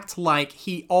not act like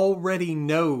he already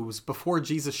knows before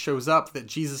Jesus shows up that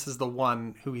Jesus is the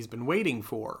one who he's been waiting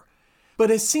for. But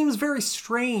it seems very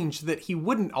strange that he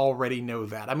wouldn't already know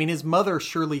that. I mean, his mother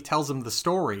surely tells him the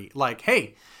story. Like,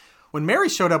 hey, when Mary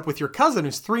showed up with your cousin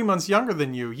who's 3 months younger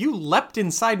than you, you leapt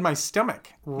inside my stomach,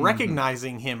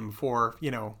 recognizing him for,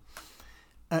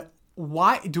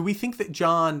 why do we think that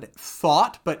John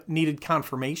thought but needed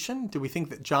confirmation? Do we think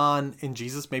that John and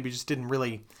Jesus maybe just didn't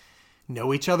really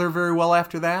know each other very well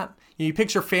after that? You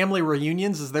picture family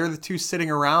reunions as they're the two sitting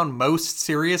around most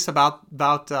serious about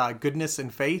goodness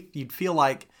and faith. You'd feel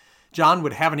like John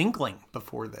would have an inkling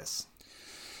before this.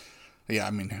 Yeah,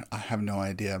 I mean, I have no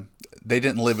idea. They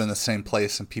didn't live in the same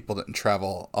place and people didn't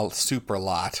travel a super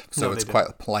lot. So it's quite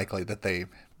likely that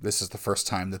this is the first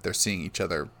time that they're seeing each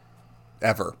other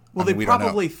ever. Well,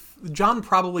 John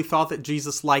probably thought that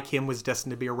Jesus, like him, was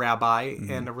destined to be a rabbi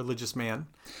and a religious man.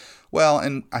 Well,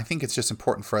 and I think it's just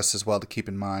important for us as well to keep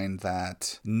in mind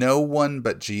that no one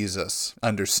but Jesus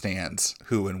understands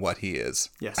who and what he is.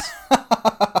 Yes.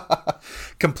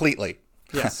 Completely.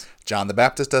 Yes. John the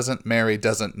Baptist doesn't, Mary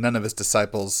doesn't, none of his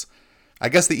disciples. I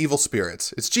guess the evil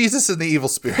spirits. It's Jesus and the evil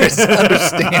spirits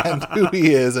understand who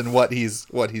he is and what he's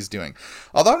doing.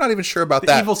 Although I'm not even sure about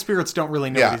that. The evil spirits don't really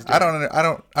know what he's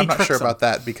doing. I'm not sure about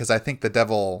that because I think the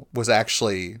devil was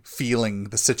actually feeling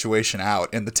the situation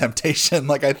out in the temptation.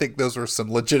 Like, I think those were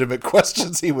some legitimate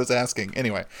questions he was asking.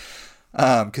 Anyway,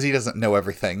 because he doesn't know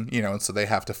everything, and so they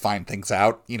have to find things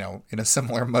out, in a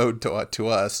similar mode to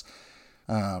us.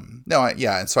 And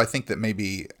so I think that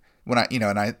maybe when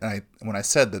I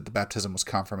said that the baptism was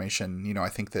confirmation, I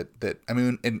think that I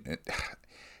mean,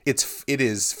 it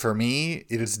is for me,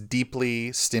 it is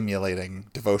deeply stimulating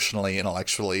devotionally,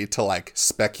 intellectually to like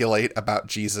speculate about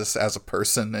Jesus as a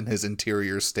person and his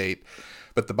interior state.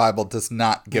 But the Bible does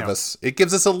not give us, it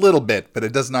gives us a little bit, but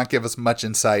it does not give us much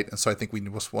insight. And so I think we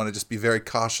just want to just be very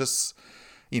cautious,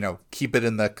 keep it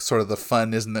in the sort of the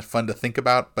fun, isn't it fun to think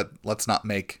about, but let's not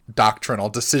make doctrinal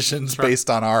decisions based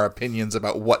on our opinions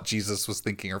about what Jesus was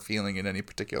thinking or feeling at any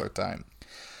particular time.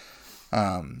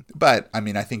 But I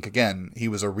mean, I think again, he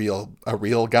was a real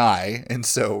guy. And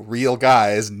so real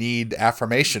guys need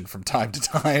affirmation from time to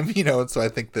time, and so I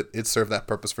think that it served that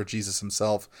purpose for Jesus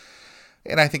himself.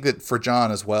 And I think that for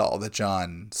John as well, that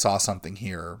John saw something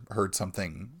here, heard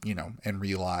something, and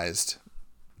realized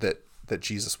that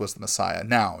Jesus was the Messiah.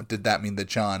 Now, did that mean that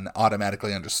John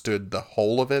automatically understood the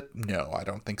whole of it? No, I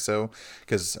don't think so.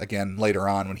 Because again, later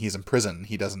on when he's in prison,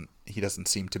 he doesn't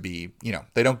seem to be,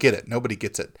 they don't get it. Nobody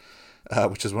gets it,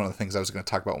 which is one of the things I was going to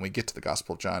talk about when we get to the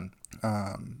Gospel of John.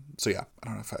 So yeah, I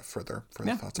don't know if I have further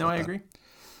thoughts about that. No, I agree.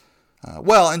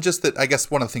 Well, and just that, I guess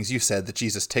one of the things you said, that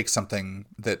Jesus takes something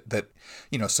that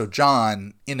so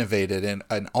John innovated in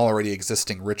an already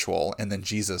existing ritual, and then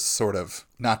Jesus sort of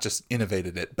not just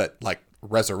innovated it, but like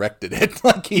resurrected it.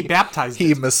 Like he baptized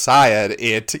he messiahed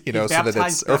it, so that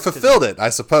it's, or fulfilled it, I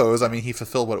suppose. I mean, he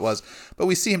fulfilled what it was. But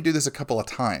we see him do this a couple of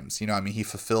times, he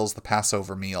fulfills the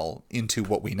Passover meal into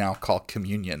what we now call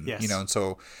communion, and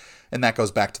so... And that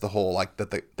goes back to the whole, like,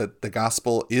 that the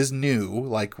gospel is new,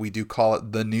 like we do call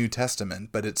it the New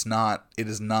Testament, but it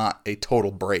is not a total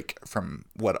break from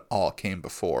what all came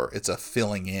before. It's a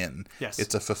filling in. Yes.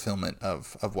 It's a fulfillment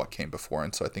of what came before.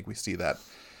 And so I think we see that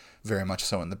very much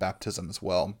so in the baptism as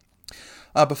well.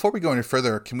 Before we go any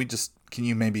further, can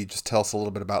you maybe just tell us a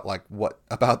little bit about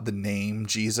about the name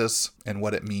Jesus and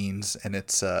what it means and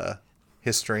its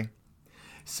history?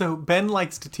 So Ben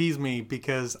likes to tease me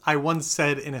because I once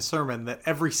said in a sermon that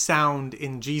every sound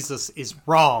in Jesus is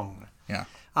wrong. Yeah.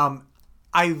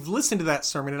 I've listened to that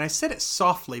sermon and I said it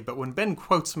softly, but when Ben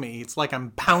quotes me, it's like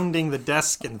I'm pounding the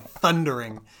desk and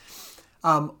thundering.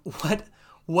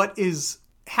 What is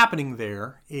happening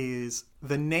there is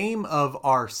the name of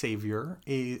our Savior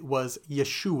was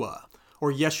Yeshua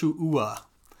or Yeshua.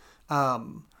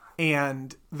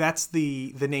 And that's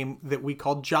the name that we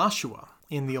called Joshua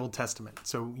in the Old Testament.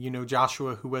 So you know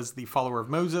Joshua, who was the follower of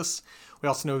Moses. We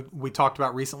also know, we talked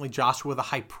about recently, Joshua the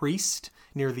high priest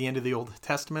near the end of the Old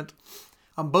Testament.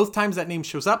 Both times that name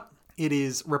shows up, it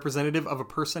is representative of a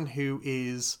person who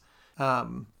is,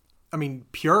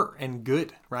 pure and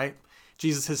good, right?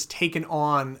 Jesus has taken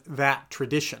on that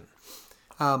tradition.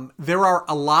 There are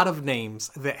a lot of names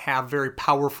that have very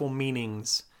powerful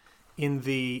meanings in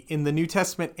the New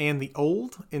Testament and the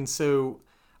Old. And so,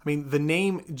 the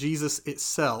name Jesus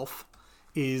itself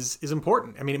is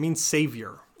important. It means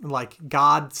savior, like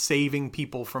God saving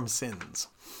people from sins.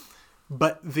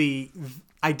 But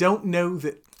I don't know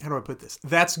that, how do I put this?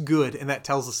 That's good, and that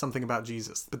tells us something about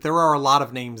Jesus. But there are a lot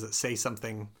of names that say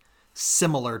something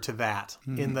similar to that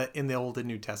in the Old and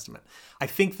New Testament. I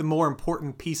think the more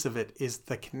important piece of it is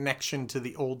the connection to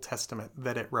the Old Testament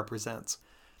that it represents.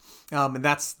 And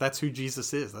that's who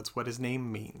Jesus is. That's what his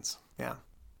name means. Yeah.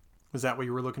 Was that what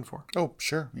you were looking for? Oh,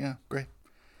 sure. Yeah, great.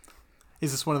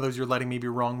 Is this one of those you're letting me be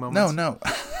wrong moments? No.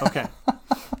 Okay.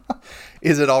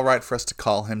 Is it all right for us to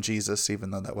call him Jesus, even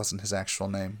though that wasn't his actual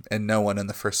name, and no one in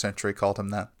the first century called him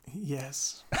that?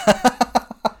 Yes.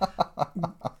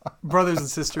 Brothers and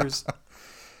sisters.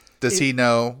 Does he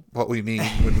know what we mean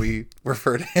when we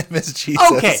refer to him as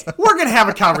Jesus? Okay, we're going to have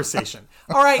a conversation.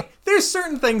 All right, there's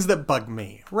certain things that bug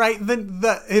me, right?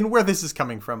 And where this is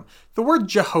coming from. The word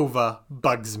Jehovah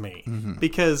bugs me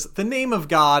because the name of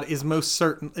God is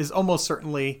almost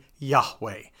certainly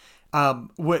Yahweh.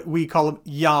 What we call him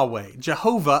Yahweh.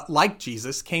 Jehovah, like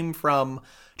Jesus, came from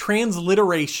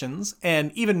transliterations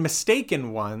and even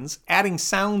mistaken ones, adding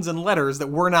sounds and letters that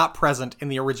were not present in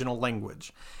the original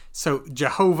language. So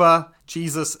Jehovah,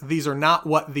 Jesus, these are not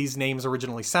what these names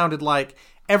originally sounded like.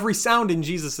 Every sound in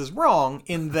Jesus is wrong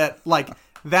in that,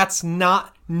 that's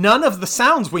not, none of the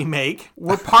sounds we make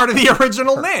were part of the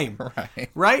original name.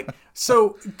 Right?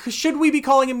 So should we be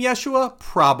calling him Yeshua?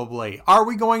 Probably. Are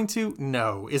we going to?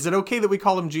 No. Is it okay that we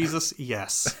call him Jesus?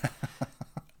 Yes.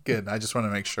 Good. I just want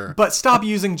to make sure. But stop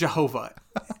using Jehovah.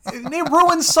 It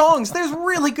ruins songs. There's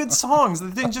really good songs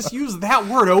that didn't just use that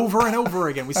word over and over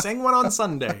again. We sang one on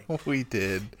Sunday. We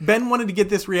did. Ben wanted to get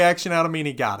this reaction out of me and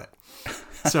he got it.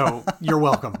 So you're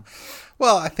welcome.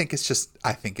 Well, I think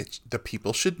the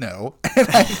people should know.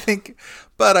 And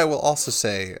but I will also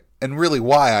say, and really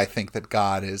why I think that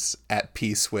God is at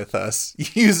peace with us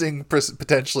using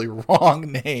potentially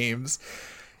wrong names,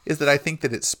 is that I think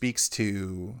that it speaks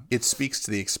to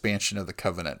the expansion of the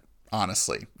covenant,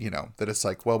 honestly, that it's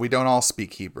like, well, we don't all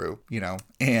speak Hebrew,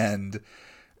 and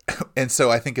so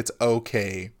I think it's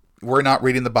okay. We're not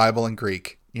reading the Bible in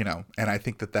Greek, and I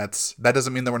think that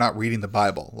doesn't mean that we're not reading the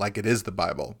Bible like it is the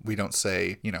Bible. We don't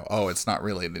say, oh, it's not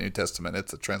really the New Testament,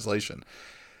 it's a translation.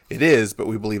 It is, but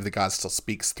we believe that God still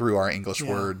speaks through our English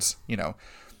words,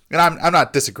 And I'm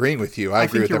not disagreeing with you. I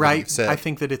agree with everything you've said. I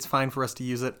think that it's fine for us to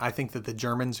use it. I think that the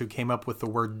Germans who came up with the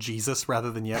word Jesus rather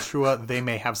than Yeshua, they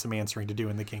may have some answering to do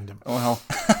in the kingdom. Well,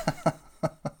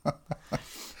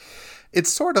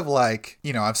 it's sort of like,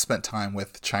 I've spent time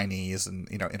with Chinese and,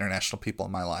 international people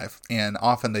in my life, and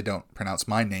often they don't pronounce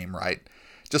my name right,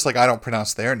 just like I don't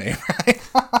pronounce their name right.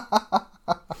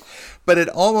 But it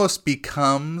almost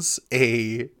becomes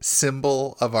a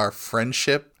symbol of our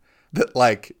friendship that,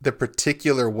 the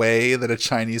particular way that a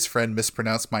Chinese friend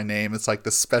mispronounced my name, it's like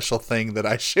the special thing that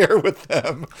I share with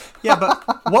them. Yeah,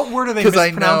 but what word are they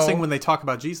mispronouncing when they talk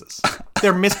about Jesus?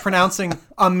 They're mispronouncing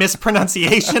a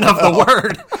mispronunciation of the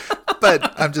word.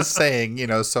 But I'm just saying,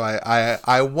 so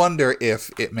I wonder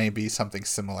if it may be something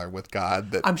similar with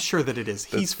God. That I'm sure that it is.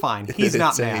 He's fine. He's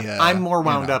not mad. I'm more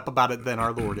wound up about it than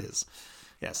our Lord is.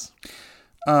 Yes.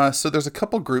 So there's a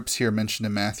couple groups here mentioned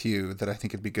in Matthew that I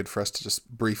think it'd be good for us to just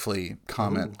briefly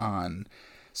comment on.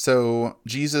 So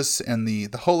Jesus and the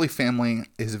Holy Family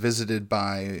is visited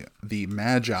by the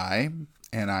Magi,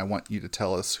 and I want you to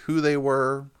tell us who they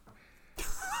were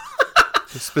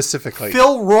specifically.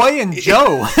 Phil, Roy, and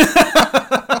Joe.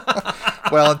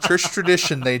 Well, in church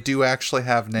tradition, they do actually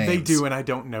have names. They do, and I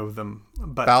don't know them.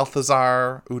 But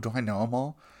Balthazar. Ooh, do I know them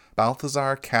all?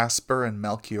 Balthazar, Casper, and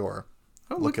Melchior.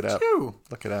 Oh, look at up. You.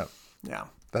 Look it up. Yeah.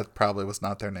 That probably was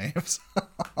not their names.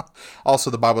 Also,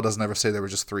 the Bible doesn't ever say there were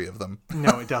just 3 of them.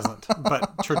 No, it doesn't.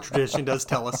 But church tradition does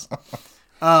tell us.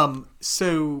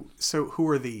 So who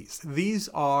are these? These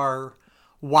are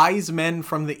wise men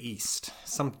from the East.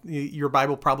 Your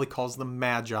Bible probably calls them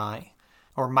magi,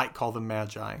 or might call them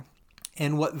magi.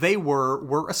 And what they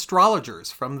were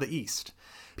astrologers from the East.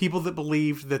 People that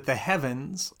believed that the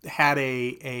heavens had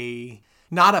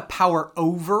not a power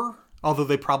over, although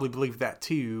they probably believed that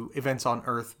too, events on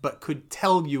Earth, but could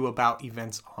tell you about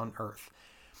events on Earth.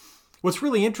 What's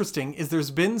really interesting is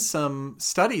there's been some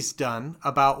studies done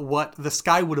about what the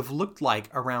sky would have looked like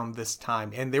around this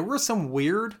time. And there were some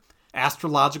weird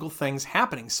astrological things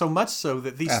happening. So much so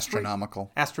that these...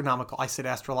 Astronomical. Astronomical. I said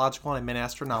astrological and I meant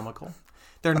astronomical.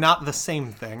 They're not the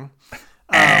same thing.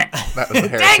 That was the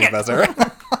heresy buzzer.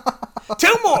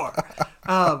 2 more!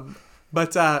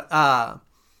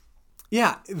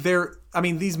 Yeah,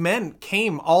 these men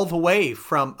came all the way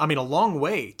from, a long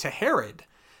way to Herod,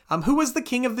 who was the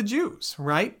king of the Jews,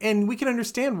 right? And we can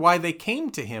understand why they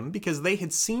came to him, because they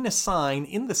had seen a sign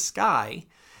in the sky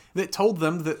that told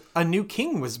them that a new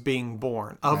king was being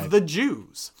born of the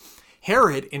Jews.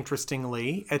 Herod,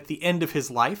 interestingly, at the end of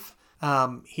his life,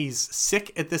 he's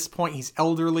sick at this point. He's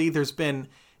elderly. There's been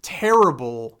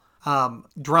terrible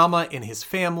drama in his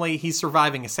family. He's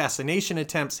surviving assassination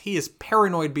attempts. He is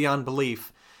paranoid beyond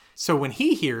belief. So when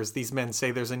he hears these men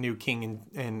say there's a new king,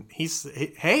 and he's,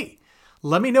 hey,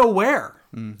 let me know where.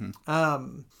 Mm-hmm.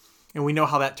 And we know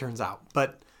how that turns out.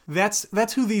 But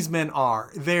that's who these men are.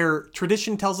 Their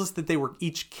tradition tells us that they were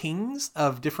each kings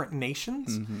of different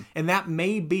nations. Mm-hmm. And that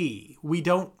may be. We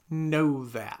don't know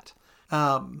that.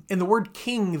 And the word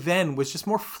king then was just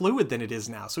more fluid than it is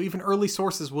now. So even early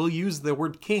sources will use the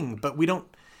word king, but we don't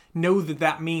know that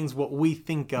that means what we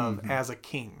think of as a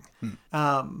king.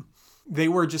 They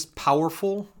were just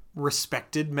powerful,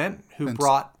 respected men who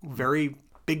brought very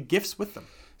big gifts with them.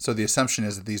 So the assumption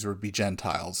is that these would be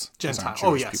Gentiles. Gentiles.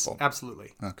 Oh, yes, people.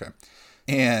 Absolutely. Okay.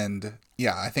 And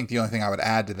yeah, I think the only thing I would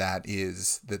add to that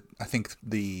is that I think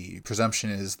the presumption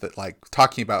is that, like,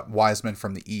 talking about wise men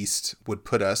from the East would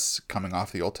put us, coming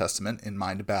off the Old Testament, in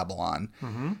mind of Babylon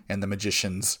and the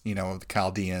magicians, the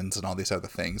Chaldeans and all these other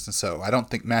things. And so I don't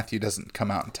think Matthew doesn't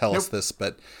come out and tell us this,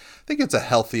 but I think it's a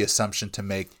healthy assumption to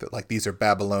make that, like, these are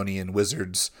Babylonian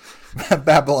wizards,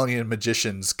 Babylonian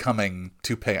magicians coming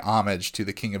to pay homage to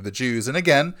the King of the Jews. And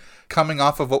again, coming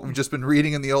off of what we've just been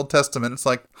reading in the Old Testament, it's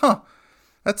like,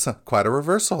 that's quite a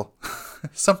reversal.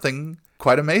 Something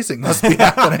quite amazing must be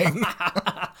happening.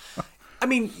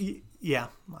 Yeah,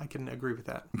 I can agree with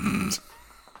that.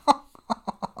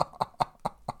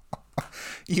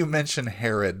 You mentioned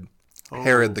Herod.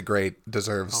 Herod the Great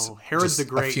deserves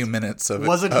a few minutes of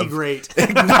Wasn't he great?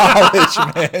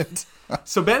 Acknowledgement.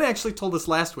 So Ben actually told us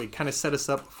last week, kind of set us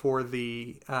up for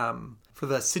the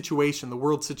situation, the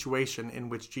world situation in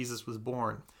which Jesus was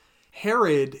born.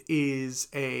 Herod is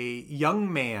a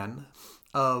young man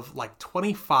of like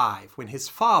 25 when his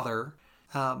father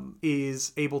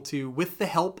is able to, with the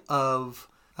help of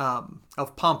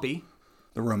Pompey,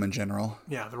 the Roman general.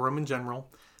 Yeah, the Roman general,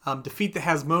 defeat the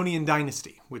Hasmonean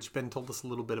dynasty, which Ben told us a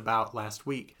little bit about last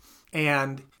week.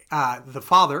 And the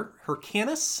father,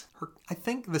 Hyrcanus, I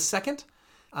think the second.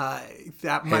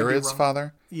 That might Herod's be wrong.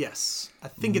 Father? Yes. I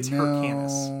think it's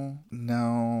Hyrcanus.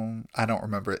 No, I don't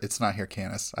remember it. It's not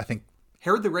Hyrcanus. I think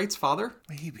Herod the Great's father?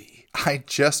 Maybe. I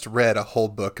just read a whole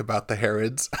book about the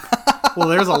Herods. Well,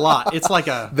 there's a lot. It's like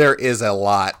a... There is a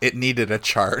lot. It needed a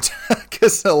chart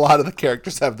because a lot of the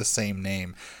characters have the same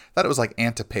name. I thought it was like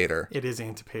Antipater. It is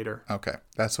Antipater. Okay.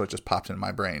 That's what just popped in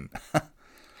my brain.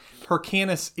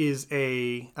 Hyrcanus is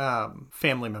a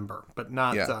family member, but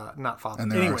not father.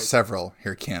 And there are several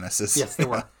Hyrcanuses. Yes, there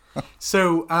were.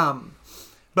 So,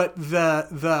 but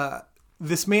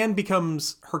this man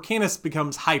Hyrcanus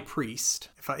becomes high priest,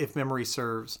 if memory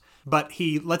serves, but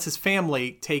he lets his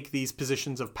family take these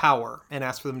positions of power and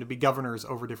asks for them to be governors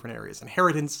over different areas. And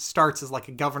Herod starts as like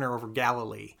a governor over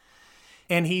Galilee.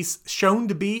 And he's shown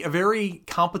to be a very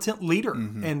competent leader.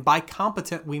 Mm-hmm. And by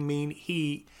competent, we mean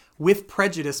he, with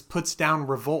prejudice, puts down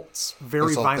revolts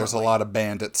violently. There's a lot of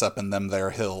bandits up in them there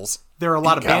hills. There are a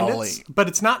lot of bandits, but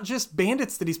it's not just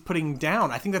bandits that he's putting down.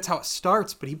 I think that's how it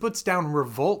starts, but he puts down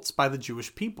revolts by the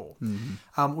Jewish people.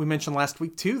 Mm-hmm. We mentioned last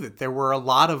week, too, that there were a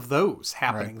lot of those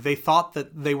happening. Right. They thought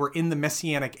that they were in the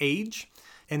Messianic age,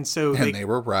 and so they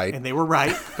were right. And they were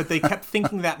right, but they kept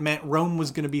thinking that meant Rome was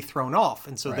going to be thrown off,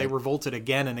 and so they revolted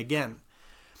again and again.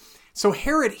 So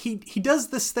Herod, he does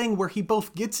this thing where he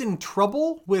both gets in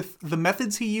trouble with the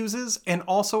methods he uses and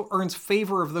also earns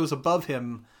favor of those above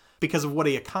him because of what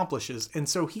he accomplishes. And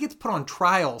so he gets put on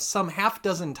trial some half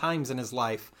dozen times in his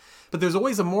life. But there's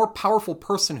always a more powerful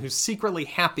person who's secretly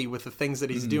happy with the things that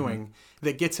he's doing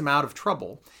that gets him out of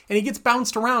trouble. And he gets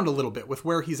bounced around a little bit with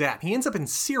where he's at. He ends up in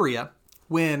Syria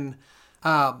when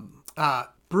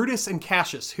Brutus and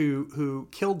Cassius, who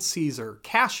killed Caesar,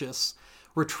 Cassius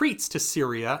retreats to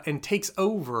Syria and takes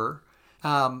over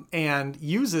and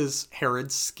uses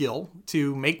Herod's skill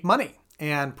to make money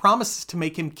and promises to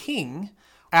make him king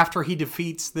after he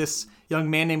defeats this young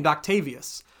man named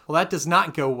Octavius. Well, that does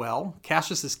not go well.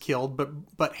 Cassius is killed,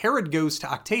 but Herod goes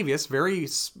to Octavius very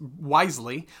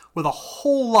wisely with a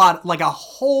whole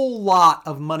lot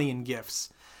of money and gifts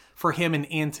for him and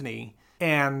Antony,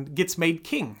 and gets made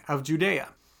king of Judea.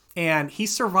 And he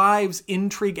survives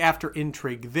intrigue after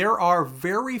intrigue. There are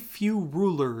very few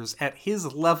rulers at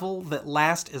his level that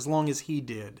last as long as he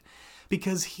did,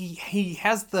 because he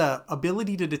has the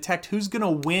ability to detect who's going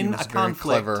to win a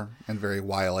conflict. Very clever and very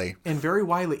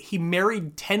wily. He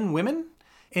married 10 women,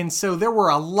 and so there were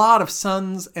a lot of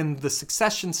sons, and the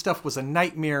succession stuff was a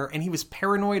nightmare, and he was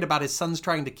paranoid about his sons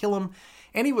trying to kill him,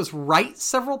 and he was right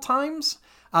several times.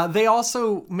 They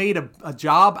also made a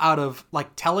job out of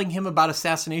telling him about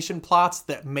assassination plots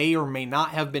that may or may not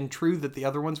have been true that the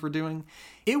other ones were doing.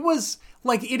 It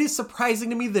is surprising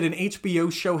to me that an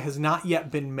HBO show has not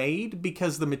yet been made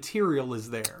because the material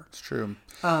is there. It's true.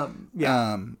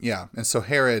 Yeah. And so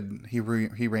Herod, he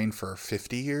reigned for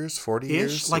 50 years, 40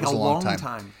 years? Like a long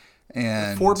time.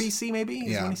 And 4 BC maybe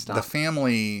is when he stopped. The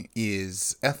family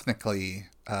is ethnically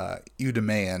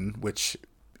Idumean, which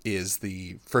is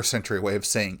the first century way of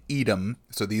saying Edom.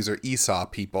 So these are Esau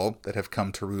people that have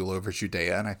come to rule over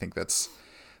Judea, and I think that's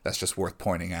just worth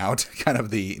pointing out, kind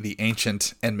of the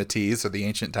ancient enmities or the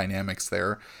ancient dynamics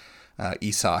there.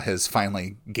 Esau has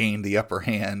finally gained the upper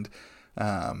hand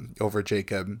over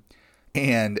Jacob.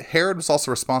 And Herod was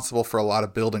also responsible for a lot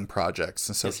of building projects.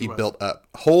 And so he built up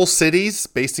whole cities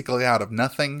basically out of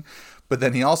nothing. But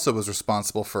then he also was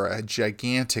responsible for a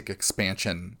gigantic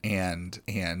expansion and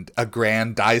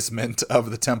aggrandizement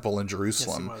of the temple in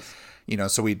Jerusalem. Yes, he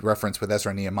was. So we'd reference with Ezra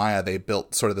and Nehemiah, they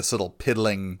built sort of this little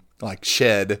piddling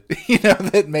shed,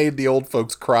 that made the old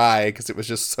folks cry because it was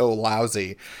just so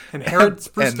lousy. And Herod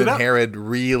spruced it up. Herod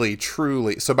really,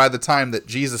 truly. So by the time that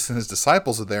Jesus and his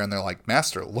disciples are there and they're like,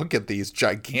 Master, look at these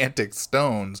gigantic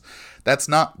stones. That's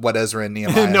not what Ezra and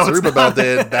Nehemiah and Zerubbabel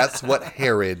did. That's what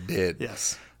Herod did.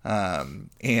 Yes.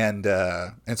 And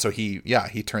so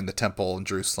he turned the temple in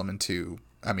Jerusalem into,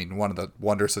 one of the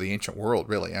wonders of the ancient world,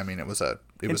 really. It was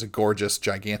a gorgeous,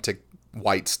 gigantic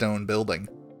white stone building.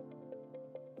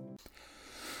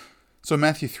 So in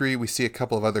Matthew 3, we see a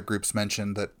couple of other groups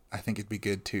mentioned that I think it'd be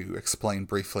good to explain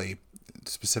briefly,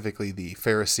 specifically the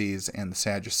Pharisees and the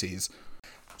Sadducees.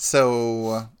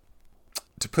 So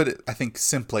to put it, I think,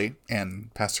 simply,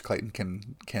 and Pastor Clayton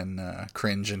can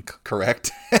cringe and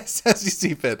correct as you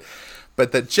see fit,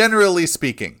 but that generally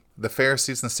speaking, the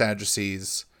Pharisees and the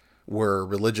Sadducees were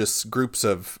religious groups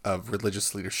of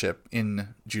religious leadership in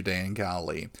Judea and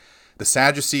Galilee. The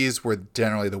Sadducees were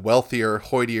generally the wealthier,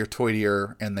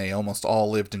 hoitier-toitier, and they almost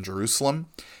all lived in Jerusalem.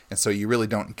 And so you really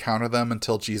don't encounter them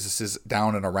until Jesus is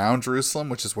down and around Jerusalem,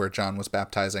 which is where John was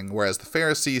baptizing, whereas the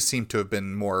Pharisees seem to have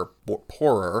been more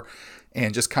poorer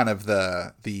and just kind of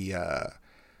the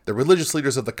religious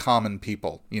leaders of the common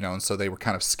people, and so they were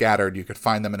kind of scattered. You could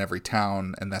find them in every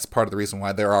town, and that's part of the reason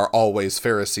why there are always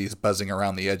Pharisees buzzing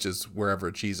around the edges wherever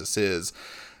Jesus is.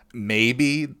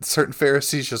 Maybe certain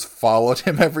Pharisees just followed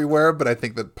him everywhere, but I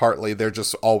think that partly there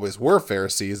just always were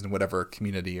Pharisees in whatever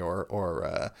community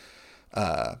or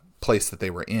place that they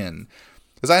were in.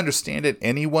 As I understand it,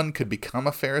 anyone could become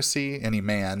a Pharisee, any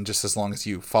man, just as long as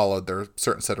you followed their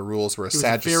certain set of rules. Whereas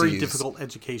Sadducees, very difficult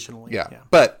educationally. Yeah,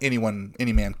 but any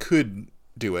man could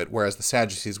do it. Whereas the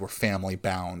Sadducees were family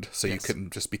bound, so you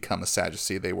couldn't just become a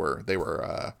Sadducee. They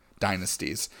were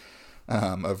dynasties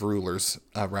of rulers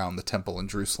around the temple in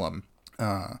Jerusalem.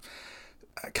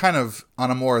 Kind of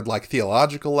on a more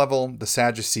theological level, the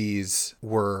Sadducees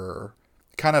were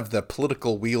kind of the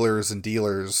political wheelers and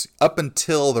dealers up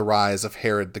until the rise of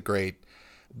Herod the Great.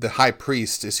 The high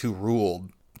priest is who ruled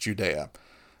Judea.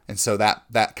 And so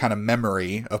that kind of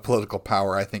memory of political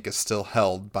power, I think, is still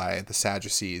held by the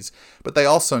Sadducees. But they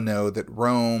also know that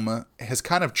Rome has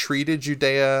kind of treated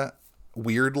Judea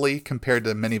weirdly compared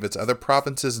to many of its other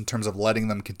provinces in terms of letting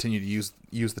them continue to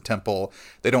use the temple.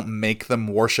 They don't make them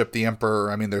worship the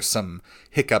emperor. There's some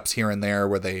hiccups here and there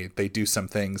where they do some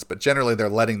things, but generally they're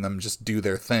letting them just do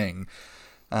their thing.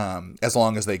 as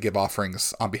long as they give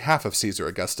offerings on behalf of Caesar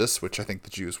Augustus, which I think the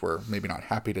Jews were maybe not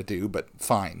happy to do, but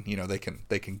fine,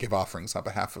 they can give offerings on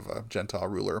behalf of a Gentile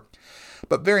ruler.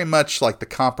 But very much like the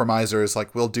compromisers,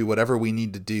 like we'll do whatever we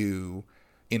need to do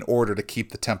in order to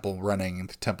keep the temple running and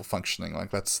the temple functioning.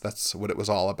 Like that's what it was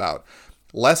all about.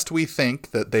 Lest we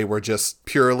think that they were just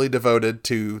purely devoted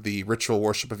to the ritual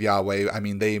worship of Yahweh. I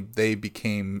mean, they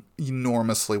became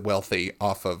enormously wealthy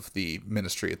off of the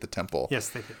ministry at the temple. Yes,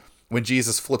 they did. When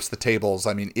Jesus flips the tables,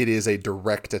 I mean, it is a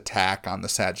direct attack on the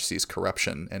Sadducees'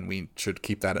 corruption, and we should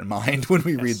keep that in mind when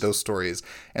we read those stories.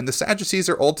 And the Sadducees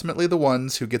are ultimately the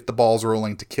ones who get the balls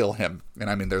rolling to kill him. And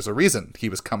I mean, there's a reason. He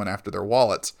was coming after their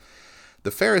wallets.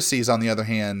 The Pharisees, on the other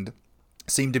hand,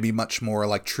 seem to be much more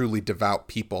like truly devout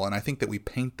people, and I think that we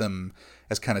paint them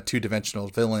as kind of two-dimensional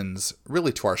villains,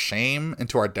 really to our shame and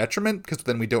to our detriment, because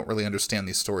then we don't really understand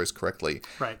these stories correctly.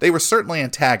 Right. They were certainly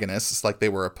antagonists, like they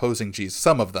were opposing Jesus.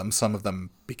 Some of them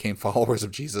became followers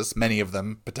of Jesus, many of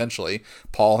them potentially.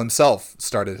 Paul himself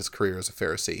started his career as a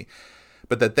Pharisee.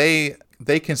 But that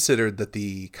they considered that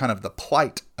the kind of the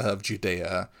plight of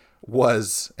Judea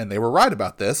was, and they were right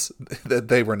about this, that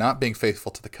they were not being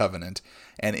faithful to the covenant.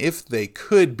 And if they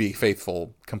could be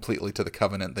faithful completely to the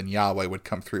covenant, then Yahweh would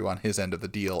come through on his end of the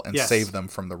deal and save them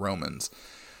from the Romans.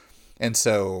 And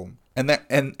so, and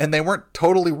they weren't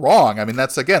totally wrong. I mean,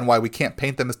 that's again why we can't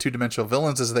paint them as two-dimensional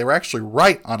villains, is they were actually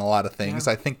right on a lot of things.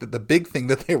 Yeah. I think that the big thing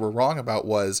that they were wrong about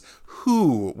was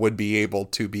who would be able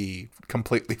to be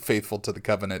completely faithful to the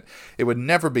covenant. It would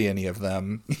never be any of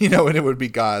them, and it would be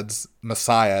God's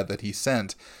Messiah that he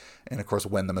sent. And of course,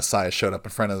 when the Messiah showed up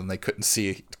in front of them, they couldn't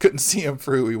see him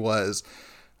for who he was.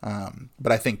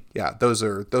 But I think, those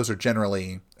are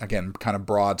generally, again, kind of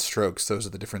broad strokes. Those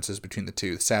are the differences between the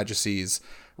two. The Sadducees,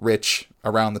 rich,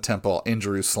 around the temple in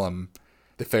Jerusalem.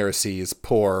 The Pharisees,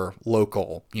 poor,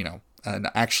 local, and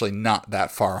actually not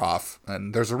that far off.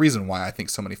 And there's a reason why I think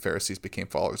so many Pharisees became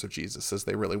followers of Jesus, as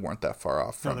they really weren't that far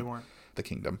off from the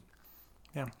kingdom.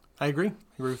 Yeah, I agree. I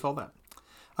agree with all that.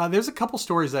 There's a couple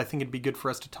stories that I think it'd be good for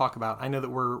us to talk about. I know that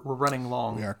we're running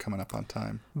long. We are coming up on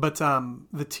time. But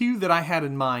the two that I had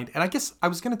in mind, and I guess I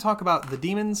was going to talk about the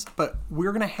demons, but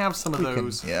we're going to have some of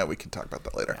those. We can talk about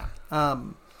that later. Yeah.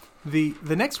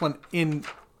 The next one, in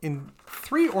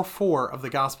 3 or 4 of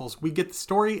the Gospels, we get the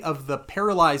story of the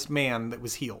paralyzed man that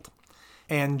was healed.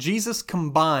 And Jesus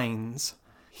combines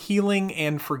healing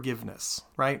and forgiveness,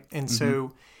 right? And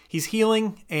so he's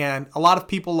healing, and a lot of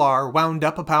people are wound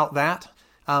up about that.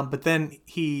 But then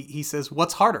he says,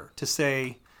 what's harder, to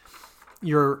say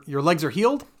your legs are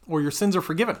healed or your sins are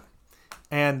forgiven?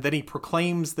 And then he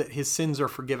proclaims that his sins are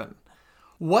forgiven.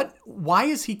 Why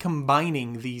is he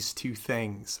combining these two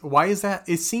things? Why is that?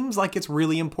 It seems like it's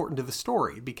really important to the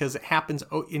story because it happens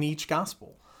in each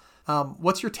gospel.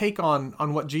 What's your take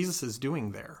on what Jesus is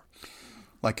doing there?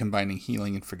 Like combining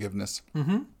healing and forgiveness?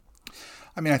 Mm-hmm.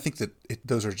 I mean, I think that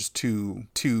those are just two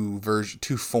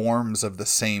forms of the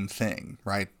same thing,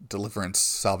 right? Deliverance,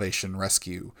 salvation,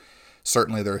 rescue.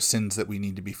 Certainly there are sins that we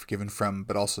need to be forgiven from,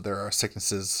 but also there are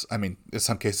sicknesses, I mean, in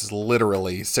some cases,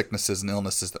 literally sicknesses and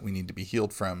illnesses that we need to be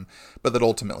healed from, but that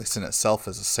ultimately sin itself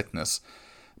is a sickness.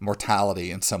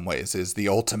 Mortality, in some ways, is the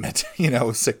ultimate,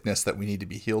 sickness that we need to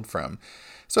be healed from.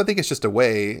 So I think it's just a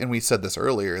way, and we said this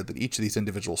earlier, that each of these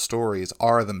individual stories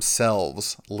are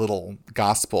themselves little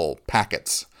gospel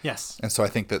packets. Yes. And so I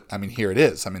think that, here it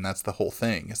is. That's the whole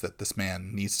thing, is that this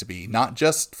man needs to be not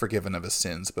just forgiven of his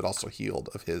sins, but also healed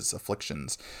of his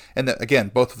afflictions. And that,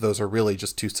 again, both of those are really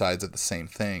just two sides of the same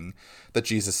thing that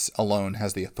Jesus alone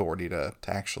has the authority to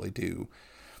actually do.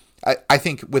 I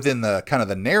think within the kind of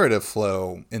the narrative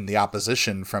flow in the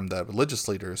opposition from the religious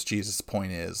leaders, Jesus'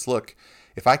 point is, look,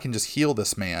 if I can just heal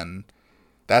this man,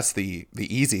 that's the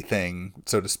easy thing,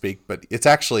 so to speak. But it's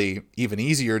actually even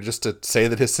easier just to say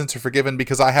that his sins are forgiven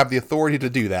because I have the authority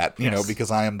to do that, because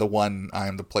I am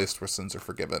the place where sins are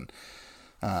forgiven.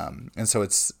 And so it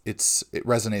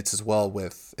resonates as well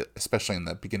with, especially in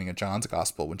the beginning of John's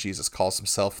gospel, when Jesus calls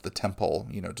himself the temple,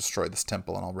 destroy this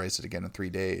temple and I'll raise it again in 3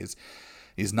 days.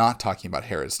 He's not talking about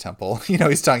Herod's temple.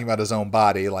 He's talking about his own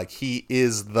body. Like, he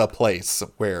is the place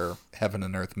where heaven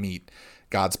and earth meet.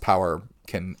 God's power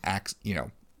can act,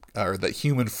 or that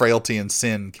human frailty and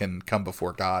sin can come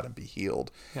before God and be healed.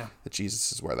 Yeah. That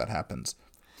Jesus is where that happens.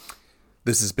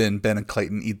 This has been Ben and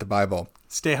Clayton Eat the Bible.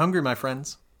 Stay hungry, my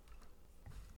friends.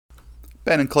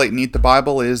 Ben and Clayton Eat the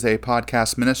Bible is a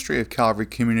podcast ministry of Calvary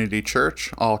Community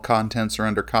Church. All contents are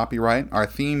under copyright. Our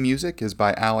theme music is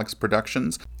by Alex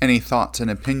Productions. Any thoughts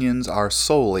and opinions are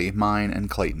solely mine and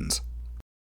Clayton's.